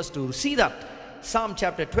says in verse 2. See that? Psalm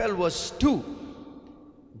chapter 12 verse 2.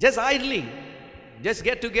 Just idly, just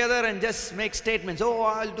get together and just make statements. Oh,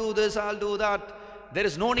 I'll do this, I'll do that. There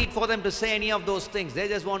is no need for them to say any of those things. They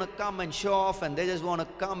just want to come and show off, and they just want to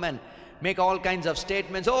come and make all kinds of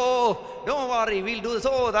statements. Oh, don't worry, we'll do this.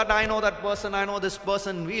 Oh, that I know that person, I know this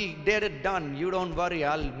person. We'll get it done. You don't worry,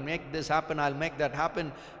 I'll make this happen, I'll make that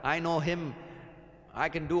happen. I know him. I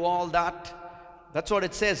can do all that. That's what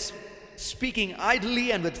it says. Speaking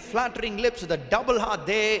idly and with flattering lips, with a double heart,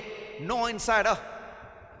 they know inside,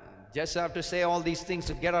 just have to say all these things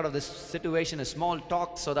to get out of this situation, a small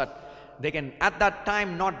talk, so that they can at that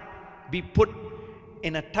time not be put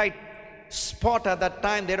in a tight spot at that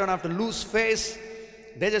time. They don't have to lose face.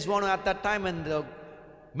 They just want to at that time, in the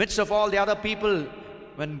midst of all the other people,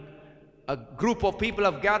 when a group of people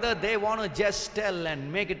have gathered, they want to just tell and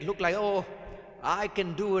make it look like, oh, I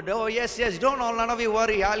can do it. Oh, yes, none of you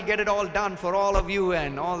worry. I'll get it all done for all of you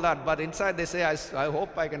and all that. But inside they say, I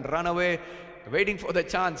hope I can run away, waiting for the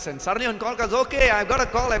chance. And suddenly when call comes, okay, I've got a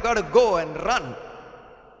call, I've got to go and run.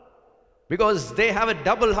 Because they have a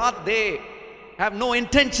double heart, they have no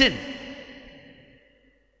intention.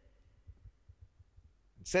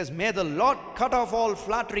 It says, may the Lord cut off all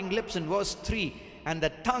flattering lips in verse 3, and the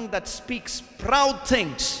tongue that speaks proud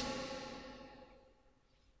things.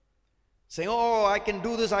 Saying, oh, I can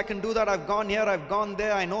do this, I can do that, I've gone here, I've gone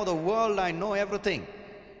there, I know the world, I know everything.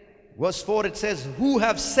 Verse 4, it says, who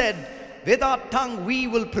have said, with our tongue we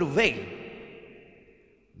will prevail.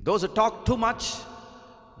 Those who talk too much,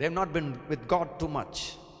 they have not been with God too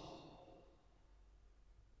much.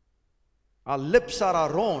 Our lips are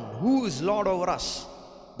our own. Who is Lord over us?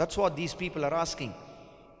 That's what these people are asking.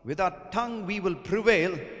 With our tongue we will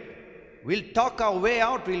prevail. We'll talk our way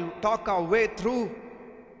out. We'll talk our way through.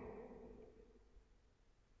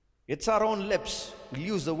 It's our own lips. We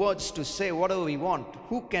use the words to say whatever we want.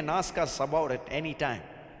 Who can ask us about it any time?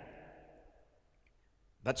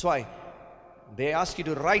 That's why they ask you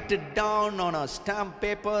to write it down on a stamp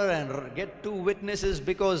paper and get 2 witnesses,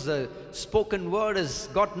 because the spoken word has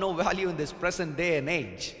got no value in this present day and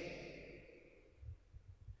age.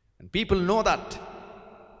 And people know that.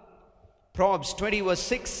 Proverbs 20 verse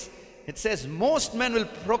 6, it says, most men will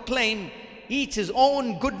proclaim each his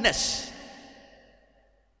own goodness.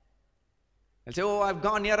 They'll say, oh, I've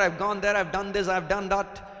gone here, I've gone there, I've done this, I've done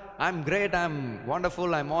that. I'm great, I'm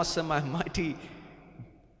wonderful, I'm awesome, I'm mighty.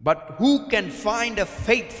 But who can find a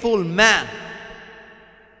faithful man?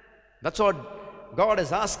 That's what God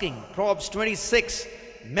is asking. Proverbs 26,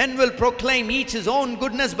 men will proclaim each his own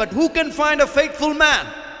goodness, but who can find a faithful man?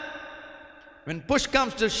 When push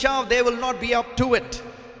comes to shove, they will not be up to it.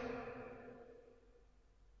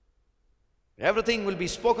 Everything will be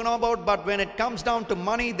spoken about, but when it comes down to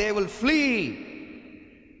money, they will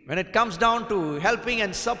flee. When it comes down to helping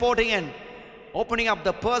and supporting and opening up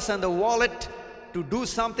the purse and the wallet to do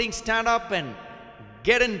something, stand up and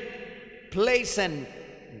get in place and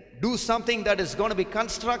do something that is going to be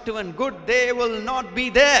constructive and good, they will not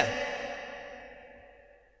be there.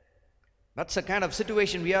 That's the kind of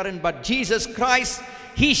situation we are in. But Jesus Christ,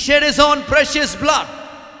 He shed His own precious blood.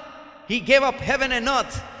 He gave up heaven and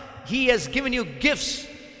earth. He has given you gifts.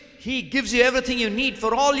 He gives you everything you need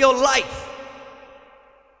for all your life.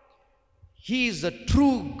 He is the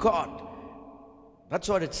true God. That's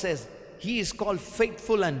what it says. He is called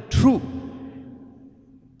faithful and true.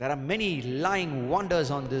 There are many lying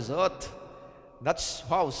wonders on this earth. That's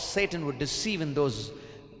how Satan would deceive in those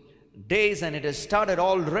days, and it has started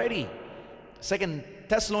already. 2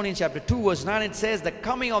 Thessalonians chapter 2 verse 9, it says, the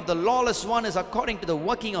coming of the lawless one is according to the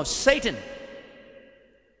working of Satan,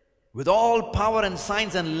 with all power and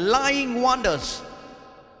signs and lying wonders.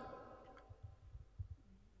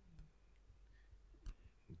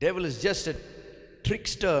 Devil is just a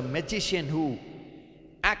trickster, magician who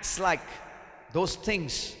acts like those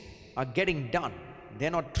things are getting done. They're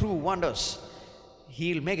not true wonders.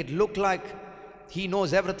 He'll make it look like he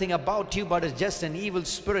knows everything about you, but it's just an evil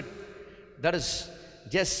spirit that is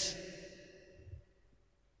just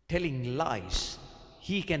telling lies.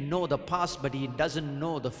 He can know the past, but he doesn't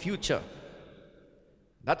know the future.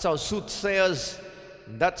 That's how soothsayers,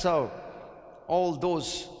 that's how all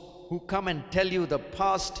those who come and tell you the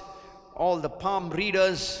past, all the palm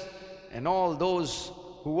readers and all those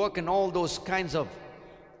who work in all those kinds of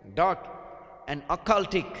dark and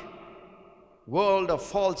occultic world of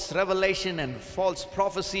false revelation and false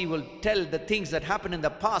prophecy will tell the things that happened in the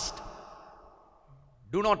past.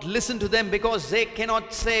 Do not listen to them, because they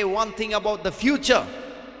cannot say one thing about the future.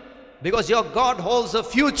 Because your God holds the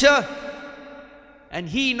future and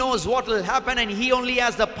He knows what will happen, and He only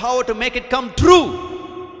has the power to make it come true.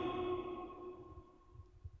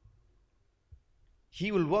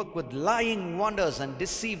 He will work with lying wonders and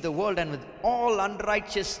deceive the world, and with all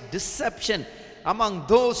unrighteous deception among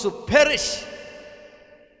those who perish,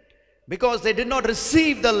 because they did not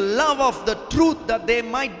receive the love of the truth that they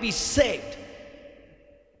might be saved.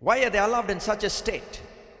 Why are they allowed in such a state?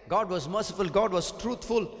 God was merciful, God was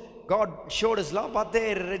truthful, God showed His love, but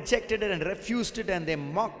they rejected it and refused it, and they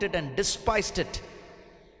mocked it and despised it.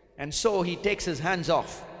 And so He takes His hands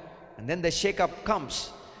off, and then the shake-up comes,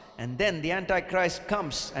 and then the Antichrist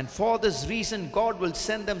comes, and for this reason God will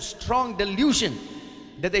send them strong delusion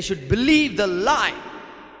that they should believe the lie.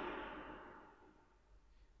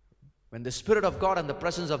 When the Spirit of God and the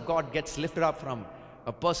presence of God gets lifted up from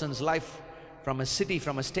a person's life, from a city,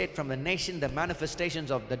 from a state, from a nation, the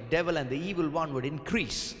manifestations of the devil and the evil one would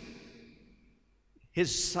increase.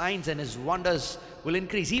 His signs and his wonders will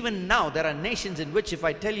increase. Even now, there are nations in which if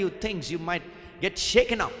I tell you things, you might get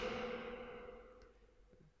shaken up.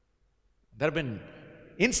 There have been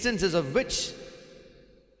instances of which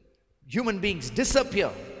human beings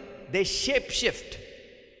disappear. They shape-shift.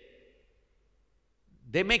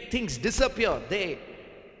 They make things disappear. They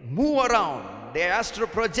move around. They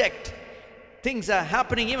astro-project. Things are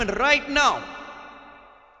happening even right now,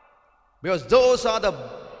 because those are the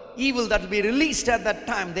evil that will be released at that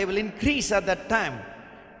time. They will increase at that time.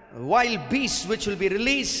 Wild beasts which will be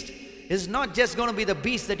released is not just going to be the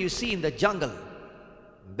beasts that you see in the jungle.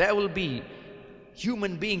 There will be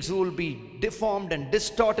human beings who will be deformed and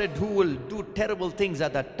distorted, who will do terrible things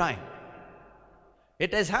at that time.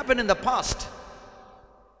 It has happened in the past.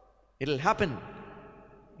 It will happen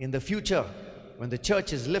in the future when the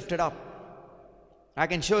church is lifted up. I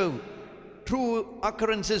can show you true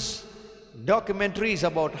occurrences, documentaries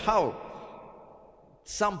about how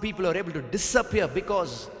some people are able to disappear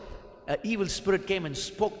because an evil spirit came and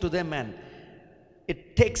spoke to them, and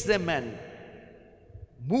it takes them and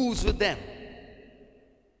moves with them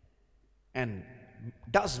and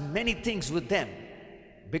does many things with them,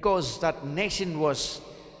 because that nation was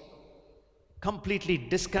completely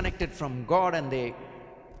disconnected from God and they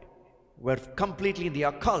were completely in the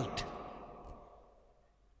occult.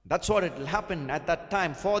 That's what it will happen at that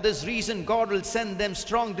time. For this reason, God will send them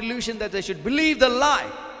strong delusion that they should believe the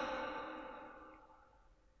lie.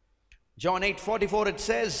 John 8:44, it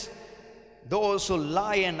says, those who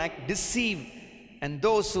lie and deceive, and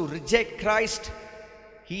those who reject Christ,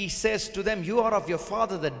 he says to them, you are of your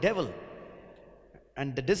father the devil,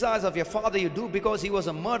 and the desires of your father you do, because he was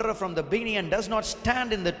a murderer from the beginning and does not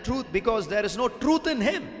stand in the truth, because there is no truth in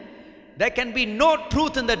him. There can be no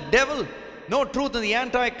truth in the devil, no truth in the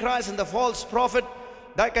Antichrist and the false prophet.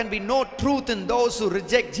 There can be no truth in those who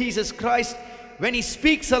reject Jesus Christ. When he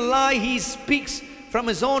speaks a lie, he speaks from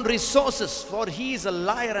his own resources, for he is a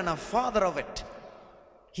liar and a father of it.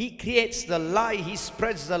 He creates the lie, he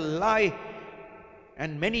spreads the lie,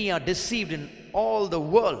 and many are deceived in all the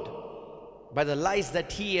world by the lies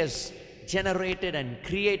that he has generated and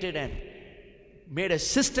created and made a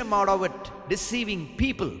system out of it, deceiving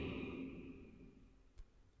people.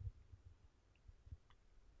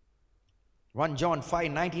 1 John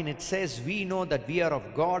 5:19, it says, we know that we are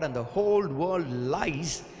of God, and the whole world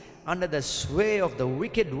lies under the sway of the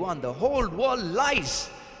wicked one. The whole world lies.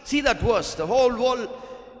 See that verse. The whole world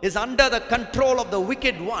is under the control of the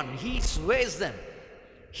wicked one. He sways them.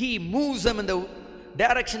 He moves them in the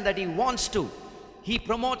direction that he wants to. He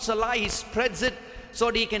promotes a lie. He spreads it so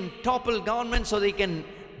that he can topple government, so that he can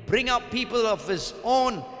bring up people of his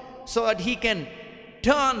own, so that he can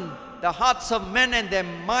turn the hearts of men and their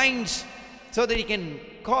minds, so that he can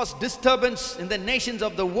cause disturbance in the nations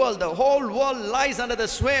of the world. The whole world lies under the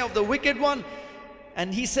sway of the wicked one.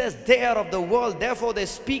 And he says they are of the world, therefore they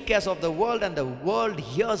speak as of the world, and the world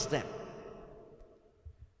hears them.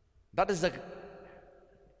 That is the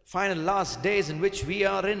final last days in which we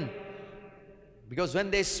are in. Because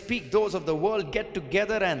when they speak, those of the world get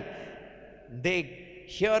together and they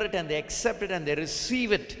hear it and they accept it and they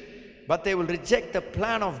receive it. But they will reject the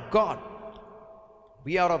plan of God.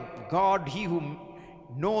 We are of God. He who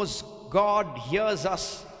knows God hears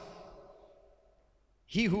us.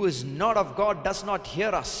 He who is not of God does not hear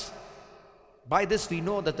us. By this we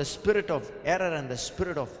know that the spirit of error and the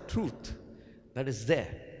spirit of truth that is there.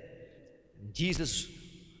 Jesus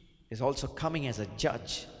is also coming as a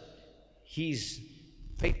judge. He is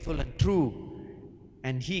faithful and true,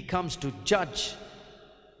 and he comes to judge.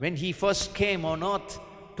 When he first came on earth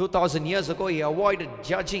 2000 years ago, he avoided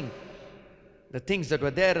judging the things that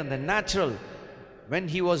were there in the natural. When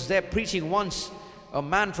he was there preaching once, a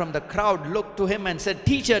man from the crowd looked to him and said,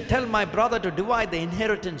 "Teacher, tell my brother to divide the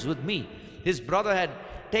inheritance with me." His brother had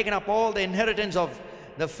taken up all the inheritance of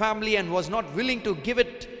the family and was not willing to give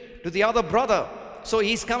it to the other brother. So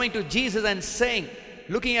he's coming to Jesus and saying,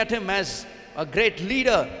 looking at him as a great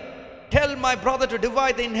leader, "Tell my brother to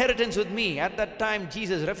divide the inheritance with me." At that time,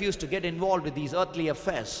 Jesus refused to get involved with these earthly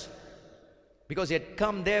affairs, because he had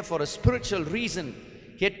come there for a spiritual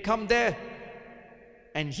reason. He had come there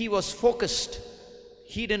and he was focused.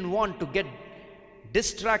 He didn't want to get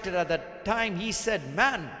distracted at that time. He said,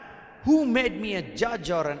 "Man, who made me a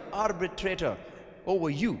judge or an arbitrator over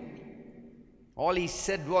you?" All he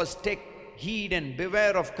said was, "Take heed and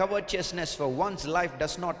beware of covetousness, for one's life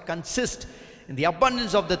does not consist in the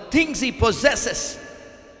abundance of the things he possesses."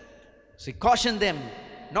 So he cautioned them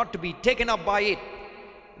not to be taken up by it,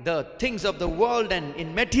 the things of the world, and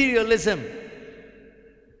in materialism,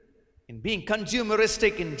 in being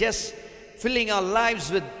consumeristic, in just filling our lives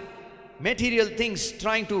with material things,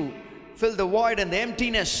 trying to fill the void and the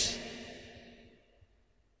emptiness.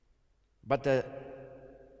 But the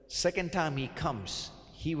second time he comes,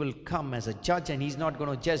 he will come as a judge, and he's not going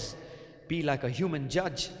to just be like a human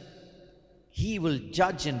judge. He will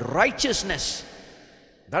judge in righteousness.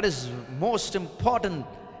 That is most important,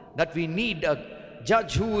 that we need a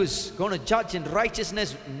judge who is going to judge in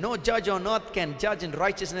righteousness. No judge on earth can judge in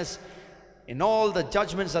righteousness. In all the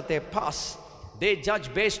judgments that they pass, they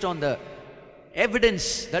judge based on the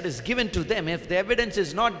evidence that is given to them. If the evidence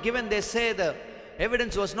is not given, they say the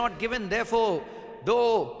evidence was not given, therefore,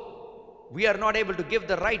 though we are not able to give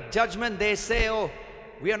the right judgment, they say, "Oh,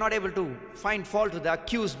 we are not able to find fault with the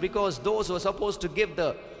accused, because those who are supposed to give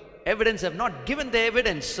the evidence have not given the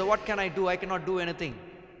evidence. So what can I do? I cannot do anything."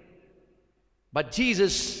 But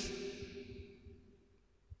Jesus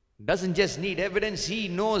doesn't just need evidence. He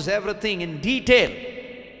knows everything in detail.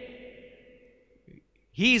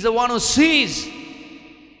 He is the one who sees.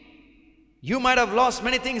 You might have lost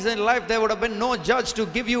many things in life. There would have been no judge to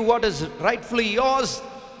give you what is rightfully yours.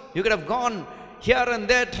 You could have gone here and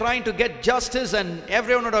there trying to get justice, and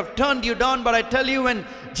everyone would have turned you down. But I tell you, when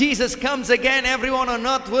Jesus comes again, everyone on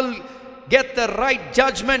earth will get the right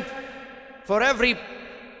judgment for every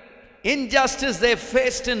injustice they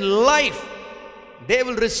faced in life. They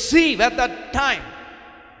will receive at that time.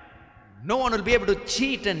 No one will be able to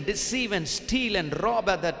cheat and deceive and steal and rob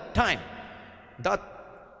at that time. That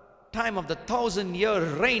time of the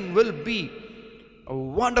 1,000-year reign will be a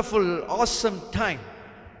wonderful, awesome time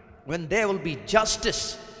when there will be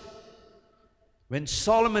justice. When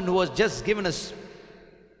Solomon, who was just given a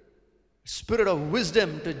spirit of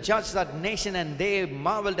wisdom to judge that nation, and they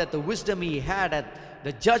marveled at the wisdom he had, at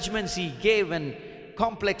the judgments he gave when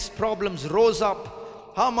complex problems rose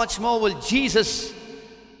up, how much more will Jesus,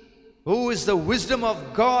 who is the wisdom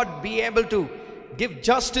of God, be able to give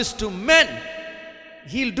justice to men?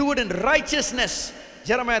 He'll do it in righteousness.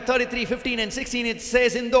 Jeremiah 33:15 and 16, it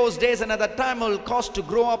says, in those days and at that time I will cause to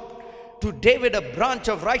grow up to David a branch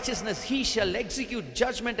of righteousness. He shall execute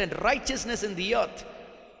judgment and righteousness in the earth.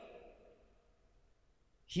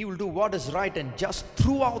 He will do what is right and just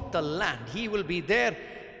throughout the land. He will be there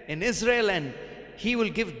in Israel, and he will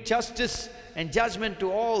give justice and judgment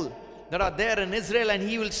to all that are there in Israel, and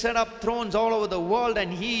he will set up thrones all over the world,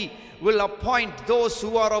 and he will appoint those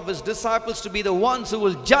who are of his disciples to be the ones who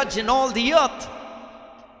will judge in all the earth.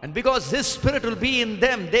 And because his spirit will be in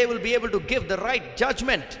them, they will be able to give the right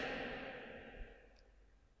judgment.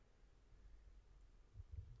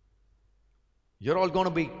 You're all going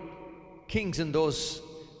to be kings in those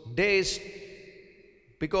days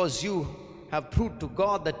because you have proved to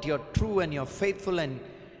God that you're true and you're faithful and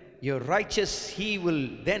you're righteous. He will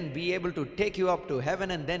then be able to take you up to heaven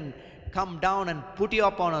and then come down and put you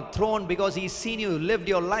up on a throne, because he's seen you lived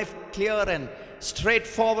your life clear and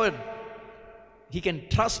straightforward. He can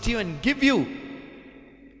trust you and give you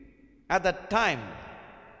at that time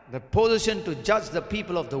the position to judge the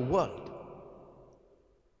people of the world.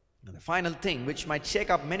 And the final thing which might shake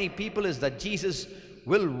up many people is that Jesus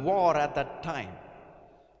will war at that time.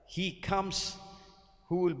 He comes,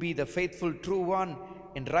 who will be the faithful true one.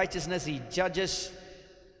 In righteousness he judges,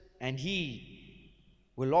 and he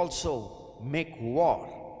will also make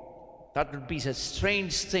war. That would be a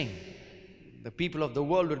strange thing. The people of the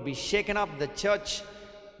world would be shaken up. The church,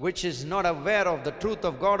 which is not aware of the truth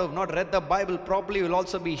of God, who have not read the Bible properly, will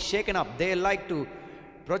also be shaken up. They like to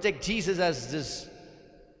project Jesus as this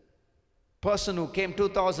person who came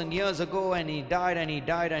 2,000 years ago, and he died and he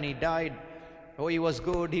died and he died. Oh, he was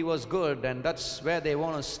good, and that's where they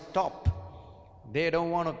want to stop. They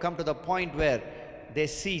don't want to come to the point where they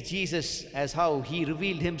see Jesus as how he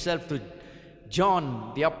revealed himself to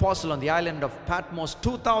John the apostle on the island of Patmos.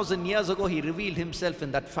 2,000 years ago he revealed himself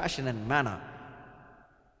in that fashion and manner.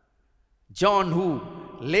 John, who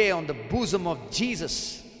lay on the bosom of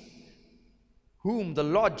Jesus, whom the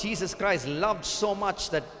Lord Jesus Christ loved so much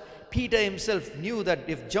that Peter himself knew that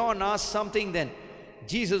if John asked something, then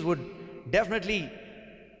Jesus would definitely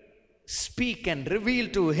speak and reveal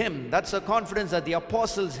to him. That's the confidence that the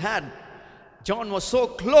apostles had. John was so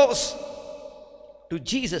close to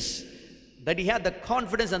Jesus that he had the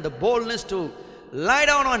confidence and the boldness to lie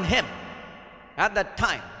down on him at that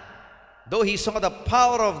time. Though he saw the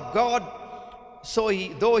power of God,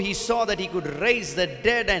 though he saw that he could raise the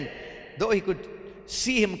dead, and though he could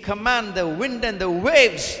see him command the wind and the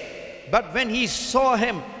waves, but when he saw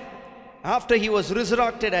him after he was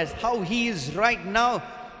resurrected as how he is right now,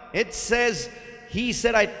 it says, he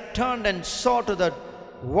said, I turned and saw to the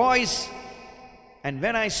voice, and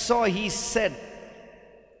when I saw, he said,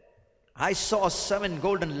 I saw 7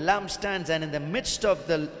 golden lampstands, and in the midst of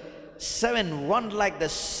the 7, one like the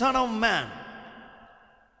Son of Man,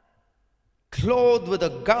 clothed with a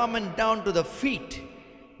garment down to the feet,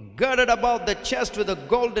 girded about the chest with a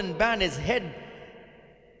golden band. His head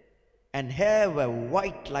and hair were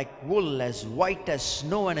white like wool, as white as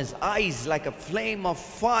snow, and his eyes like a flame of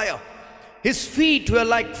fire. His feet were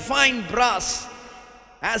like fine brass,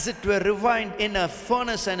 as it were refined in a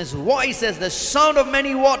furnace, and his voice as the sound of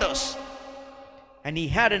many waters. And he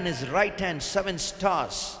had in his right hand 7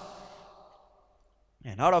 stars.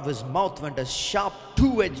 And out of his mouth went a sharp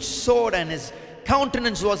 2-edged sword, and his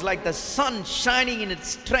countenance was like the sun shining in its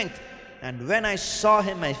strength. And when I saw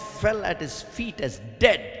him, I fell at his feet as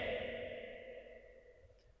dead.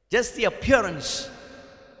 Just the appearance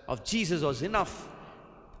of Jesus was enough.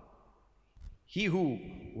 He who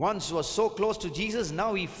once was so close to Jesus,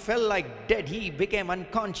 now he fell like dead. He became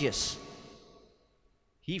unconscious.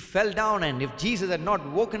 He fell down, and if Jesus had not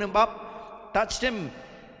woken him up, touched him,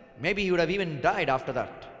 maybe he would have even died after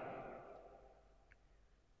that.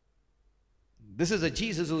 This is a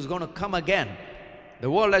Jesus who's going to come again. The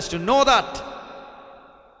world has to know that.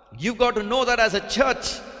 You've got to know that as a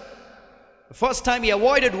church. The first time he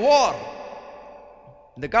avoided war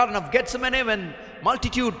in the Garden of Gethsemane, when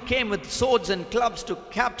multitude came with swords and clubs to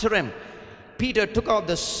capture him, Peter took out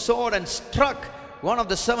the sword and struck one of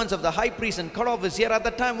the servants of the high priest and cut off his ear. At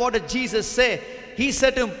that time, what did Jesus say? He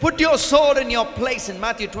said to him, put your sword in your place, in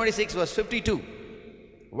Matthew 26 verse 52.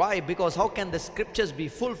 Why? Because how can the scriptures be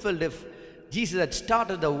fulfilled if Jesus had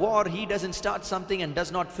started the war? He doesn't start something and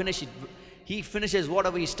does not finish it. He finishes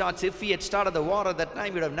whatever he starts. If he had started the war at that time,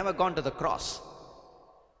 he would have never gone to the cross.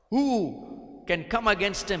 Who can come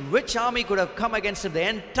against him? Which army could have come against him? The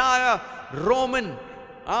entire Roman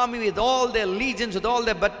army with all their legions, with all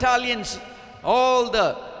their battalions, all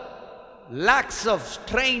the lakhs of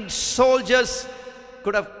trained soldiers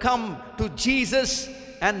could have come to Jesus,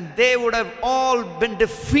 and they would have all been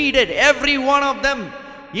defeated. Every one of them.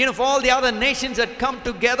 Even if all the other nations had come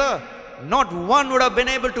together, not one would have been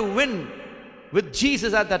able to win with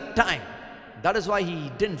Jesus at that time. That is why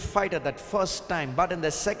he didn't fight at that first time. But in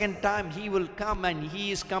the second time, he will come, and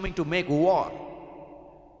he is coming to make war.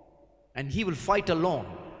 And he will fight alone.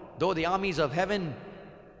 Though the armies of heaven,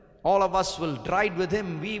 all of us will ride with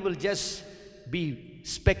him, we will just be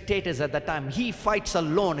spectators at that time. He fights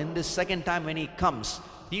alone in this second time when he comes.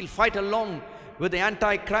 He'll fight alone with the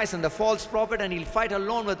Antichrist and the false prophet, and he'll fight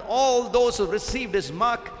alone with all those who received his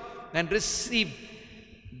mark and received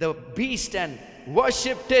the beast and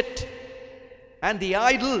worshipped it and the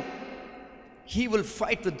idol. He will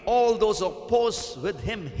fight with all those who oppose with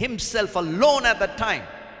him, himself alone at that time.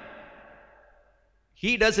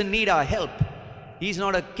 He doesn't need our help. He's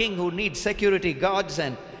not a king who needs security guards,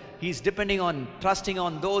 and he's depending on, trusting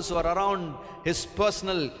on those who are around his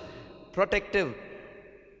personal protective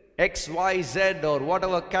X, Y, Z, or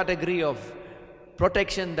whatever category of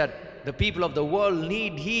protection that the people of the world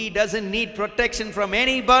need. He doesn't need protection from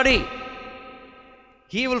anybody.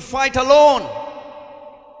 He will fight alone.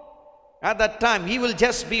 At that time, he will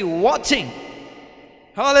just be watching.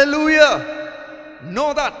 Hallelujah.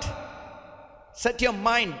 Know that. Set your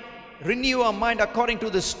mind, renew your mind according to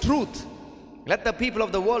this truth. Let the people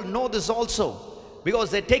of the world know this also,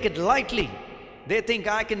 because they take it lightly. They think,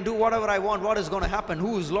 I can do whatever I want. What is going to happen?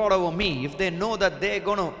 Who is Lord over me? If they know that they're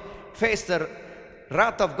going to face the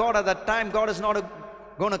wrath of God at that time, God is not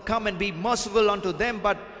going to come and be merciful unto them.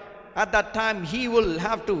 But at that time, he will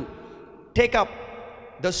have to take up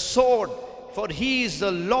the sword, for he is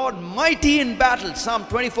the Lord mighty in battle. Psalm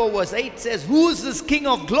 24 verse 8 says, who is this King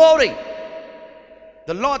of glory?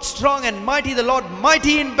 The Lord strong and mighty, the Lord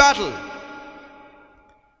mighty in battle.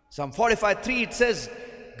 Psalm 45:3 it says,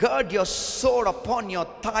 gird your sword upon your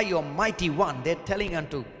thigh, your mighty one. They're telling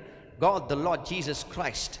unto God the Lord Jesus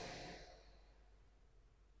Christ.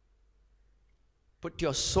 Put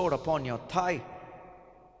your sword upon your thigh,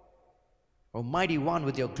 O mighty one,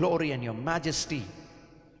 with your glory and your majesty.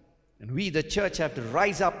 And we, the church, have to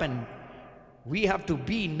rise up, and we have to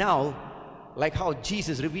be now like how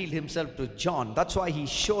Jesus revealed himself to John. That's why he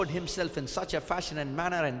showed himself in such a fashion and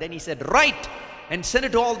manner, and then he said, write and send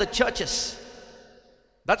it to all the churches.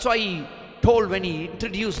 That's why he told, when he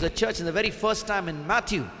introduced the church in the very first time in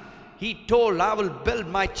Matthew, he told, I will build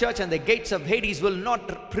my church and the gates of Hades will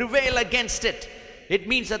not prevail against it. It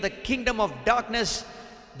means that the kingdom of darkness,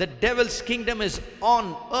 the devil's kingdom, is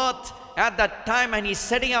on earth at that time, and he's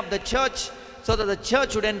setting up the church so that the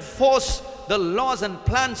church would enforce the laws and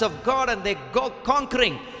plans of God, and they go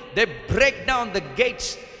conquering. They break down the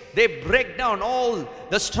gates. They break down all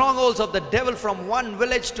the strongholds of the devil, from one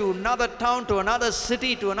village to another town, to another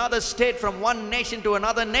city, to another state, from one nation to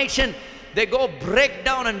another nation. They go break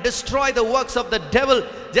down and destroy the works of the devil,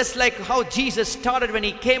 just like how Jesus started when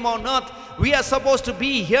he came on earth. We are supposed to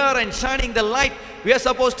be here and shining the light. We are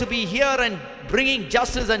supposed to be here and bringing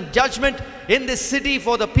justice and judgment in this city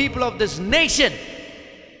for the people of this nation.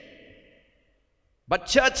 But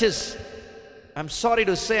churches, I'm sorry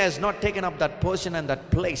to say, has not taken up that position and that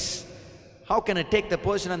place. How can it take the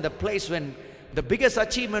position and the place when the biggest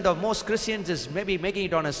achievement of most Christians is maybe making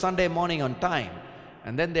it on a Sunday morning on time?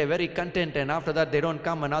 And then they're very content, and after that they don't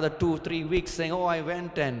come another 2-3 weeks saying, oh, I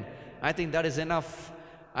went and I think that is enough.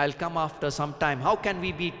 I'll come after some time. How can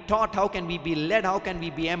we be taught? How can we be led? How can we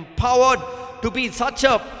be empowered to be such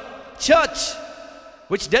a church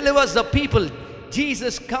which delivers the people?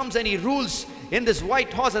 Jesus comes and he rules in this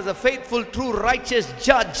white horse as a faithful, true, righteous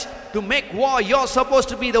judge to make war. You're supposed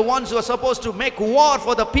to be the ones who are supposed to make war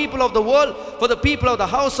for the people of the world, for the people of the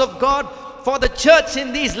house of God, for the church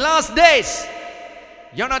in these last days.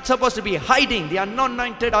 You're not supposed to be hiding. The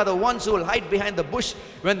anointed are the ones who will hide behind the bush.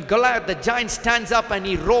 When Goliath, the giant, stands up and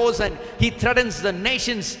he roars and he threatens the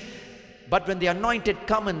nations. But when the anointed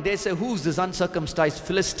come and they say, who's this uncircumcised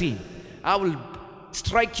Philistine? I will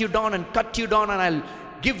strike you down and cut you down, and I'll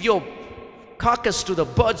give your carcass to the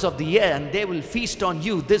birds of the air, and they will feast on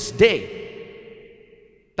you this day.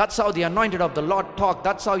 That's how the anointed of the Lord talk.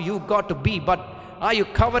 That's how you got to be. But are you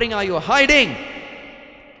covering? Are you hiding?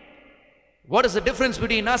 What is the difference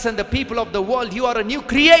between us and the people of the world? You are a new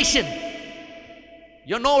creation.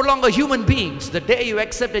 You're no longer human beings. The day you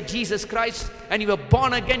accepted Jesus Christ and you were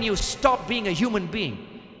born again, you stopped being a human being.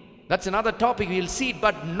 That's another topic, we'll see it.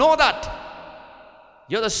 But know that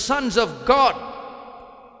you're the sons of God.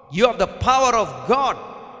 You have the power of God.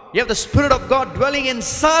 You have the Spirit of God dwelling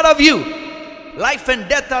inside of you. Life and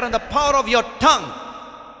death are in the power of your tongue.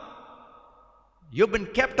 You've been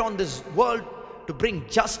kept on this world to bring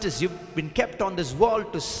justice. You've been kept on this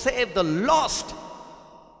world to save the lost.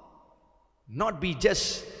 Not be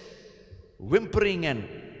just whimpering and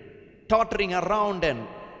tottering around and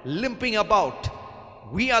limping about.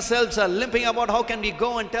 We ourselves are limping about. How can we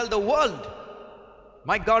go and tell the world?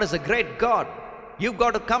 My God is a great God. You've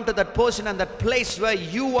got to come to that portion and that place where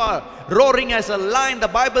you are roaring as a lion. The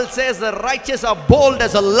Bible says the righteous are bold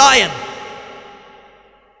as a lion.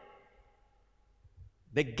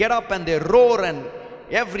 They get up and they roar, and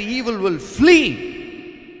every evil will flee.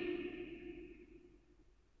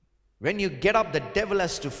 When you get up, the devil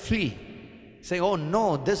has to flee. Say, oh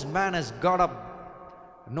no, this man has got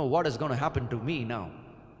up. No, what is going to happen to me now?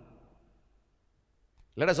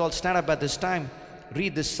 Let us all stand up at this time.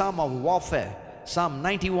 Read this psalm of warfare. Psalm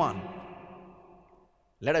 91.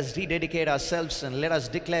 Let us rededicate ourselves and let us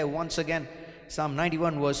declare once again Psalm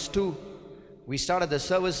 91 verse 2. We started the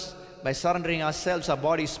service by surrendering ourselves, our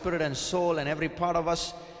body, spirit and soul and every part of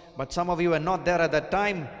us. But some of you were not there at that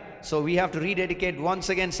time. So we have to rededicate once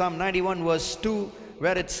again Psalm 91 verse 2,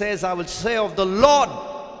 where it says, I will say of the Lord,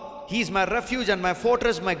 He is my refuge and my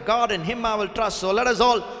fortress, my God, in Him I will trust. So let us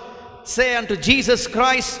all say unto Jesus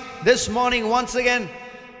Christ this morning once again.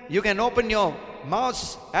 You can open your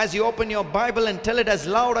mouths as you open your Bible and tell it as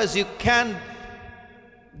loud as you can.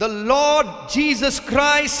 The Lord Jesus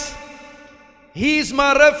Christ, He is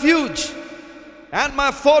my refuge and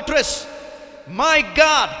my fortress, my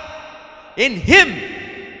God, in Him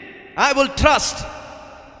I will trust.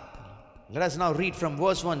 Let us now read from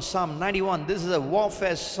verse 1, Psalm 91. This is a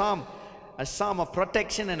warfare psalm, a psalm of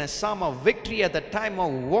protection and a psalm of victory at the time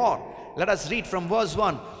of war. Let us read from verse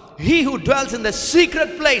 1. He who dwells in the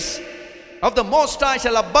secret place of the Most High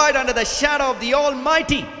shall abide under the shadow of the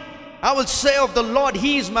Almighty. I will say of the Lord,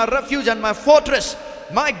 He is my refuge and my fortress,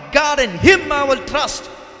 my God, in Him I will trust.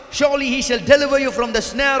 Surely He shall deliver you from the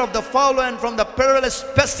snare of the fowler and from the perilous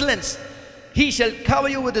pestilence. He shall cover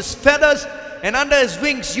you with His feathers, and under His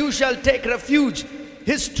wings you shall take refuge.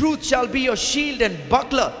 His truth shall be your shield and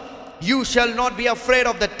buckler. You shall not be afraid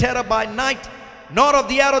of the terror by night, nor of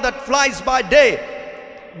the arrow that flies by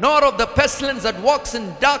day, nor of the pestilence that walks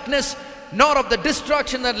in darkness, nor of the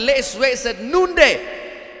destruction that lays waste at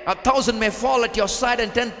noonday. 1,000 may fall at your side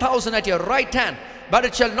and 10,000 at your right hand, but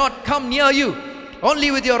it shall not come near you.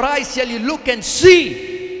 Only with your eyes shall you look and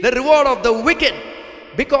see the reward of the wicked,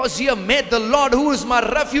 because you have made the Lord, who is my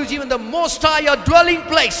refuge, even the Most High, your dwelling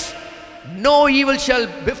place. No evil shall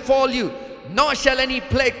befall you, nor shall any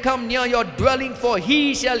plague come near your dwelling, for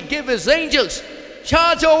He shall give His angels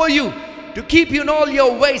charge over you, to keep you in all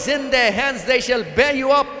your ways. In their hands they shall bear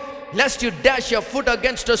you up, lest you dash your foot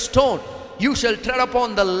against a stone. You shall tread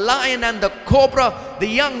upon the lion and the cobra, the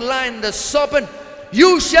young lion, the serpent.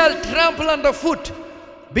 You shall trample underfoot,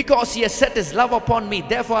 because He has set His love upon me.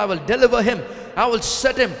 Therefore I will deliver him. I will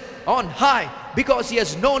set him on high, because he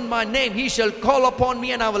has known my name. He shall call upon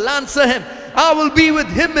me, and I will answer him. I will be with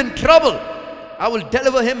him in trouble. I will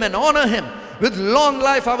deliver him and honor him. With long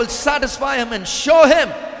life I will satisfy him and show him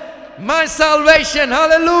my salvation.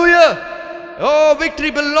 Hallelujah. Oh,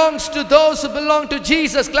 victory belongs to those who belong to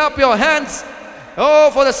Jesus. Clap your hands.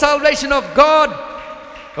 Oh, for the salvation of God.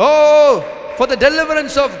 Oh, for the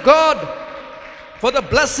deliverance of God. For the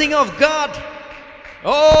blessing of God.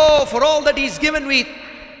 Oh, for all that He's given me.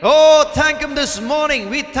 Oh, thank Him this morning.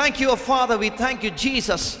 We thank you, Father. We thank you,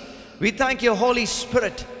 Jesus. We thank you, Holy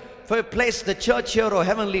Spirit, for you placed the church here, oh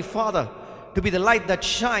Heavenly Father, to be the light that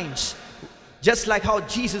shines. Just like how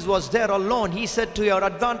Jesus was there alone, He said, to your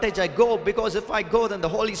advantage I go, because if I go, then the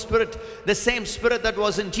Holy Spirit, the same Spirit that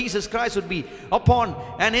was in Jesus Christ, would be upon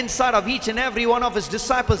and inside of each and every one of His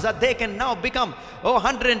disciples, that they can now become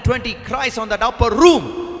 120 Christ on that upper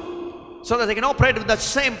room, so that they can operate with that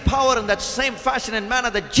same power and that same fashion and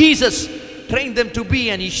manner that Jesus trained them to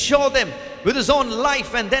be, and He showed them with His own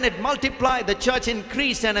life, and then it multiplied. The church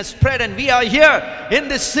increased and has spread, and we are here in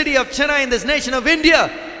this city of Chennai, in this nation of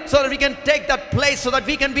India, so that we can take that place, so that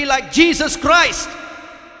we can be like Jesus Christ.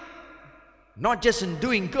 Not just in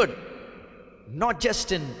doing good, not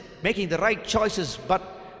just in making the right choices,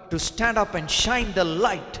 but to stand up and shine the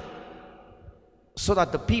light, so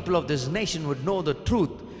that the people of this nation would know the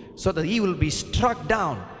truth, so that evil will be struck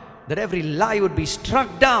down, that every lie would be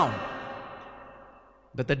struck down,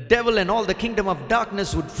 that the devil and all the kingdom of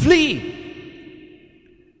darkness would flee.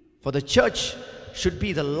 For the church should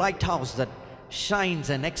be the lighthouse that shines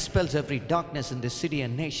and expels every darkness in this city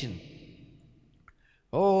and nation.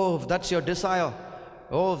 Oh, if that's your desire,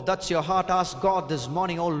 oh, if that's your heart, ask God this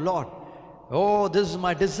morning, oh Lord, oh, this is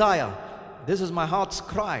my desire, this is my heart's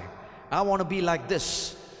cry. I want to be like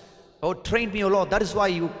this. Oh, train me, oh Lord. That is why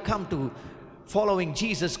you come to following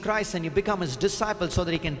Jesus Christ, and you become His disciple, so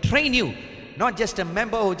that He can train you. Not just a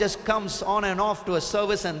member who just comes on and off to a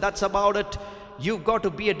service and that's about it. You've got to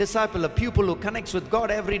be a disciple, a pupil who connects with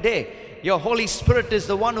God every day. Your Holy Spirit is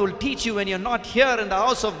the one who will teach you when you're not here in the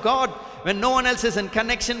house of God, when no one else is in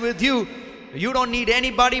connection with you. You don't need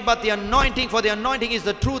anybody but the anointing, for the anointing is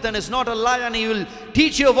the truth and is not a lie, and He will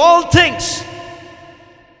teach you of all things.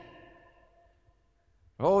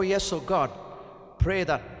 Oh yes, oh God, pray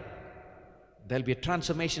that there'll be a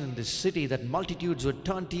transformation in this city, that multitudes would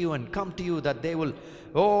turn to you and come to you, that they will,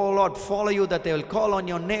 oh Lord, follow you, that they will call on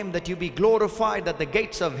your name, that you be glorified, that the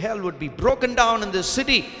gates of hell would be broken down in this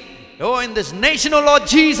city, oh, in this nation, oh Lord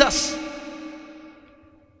Jesus.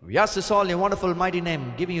 We ask this all in your wonderful mighty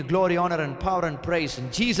name, giving you glory, honor and power and praise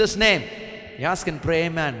in Jesus' name. We ask and pray,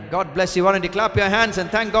 amen. God bless you. Why don't you clap your hands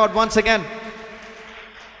and thank God once again.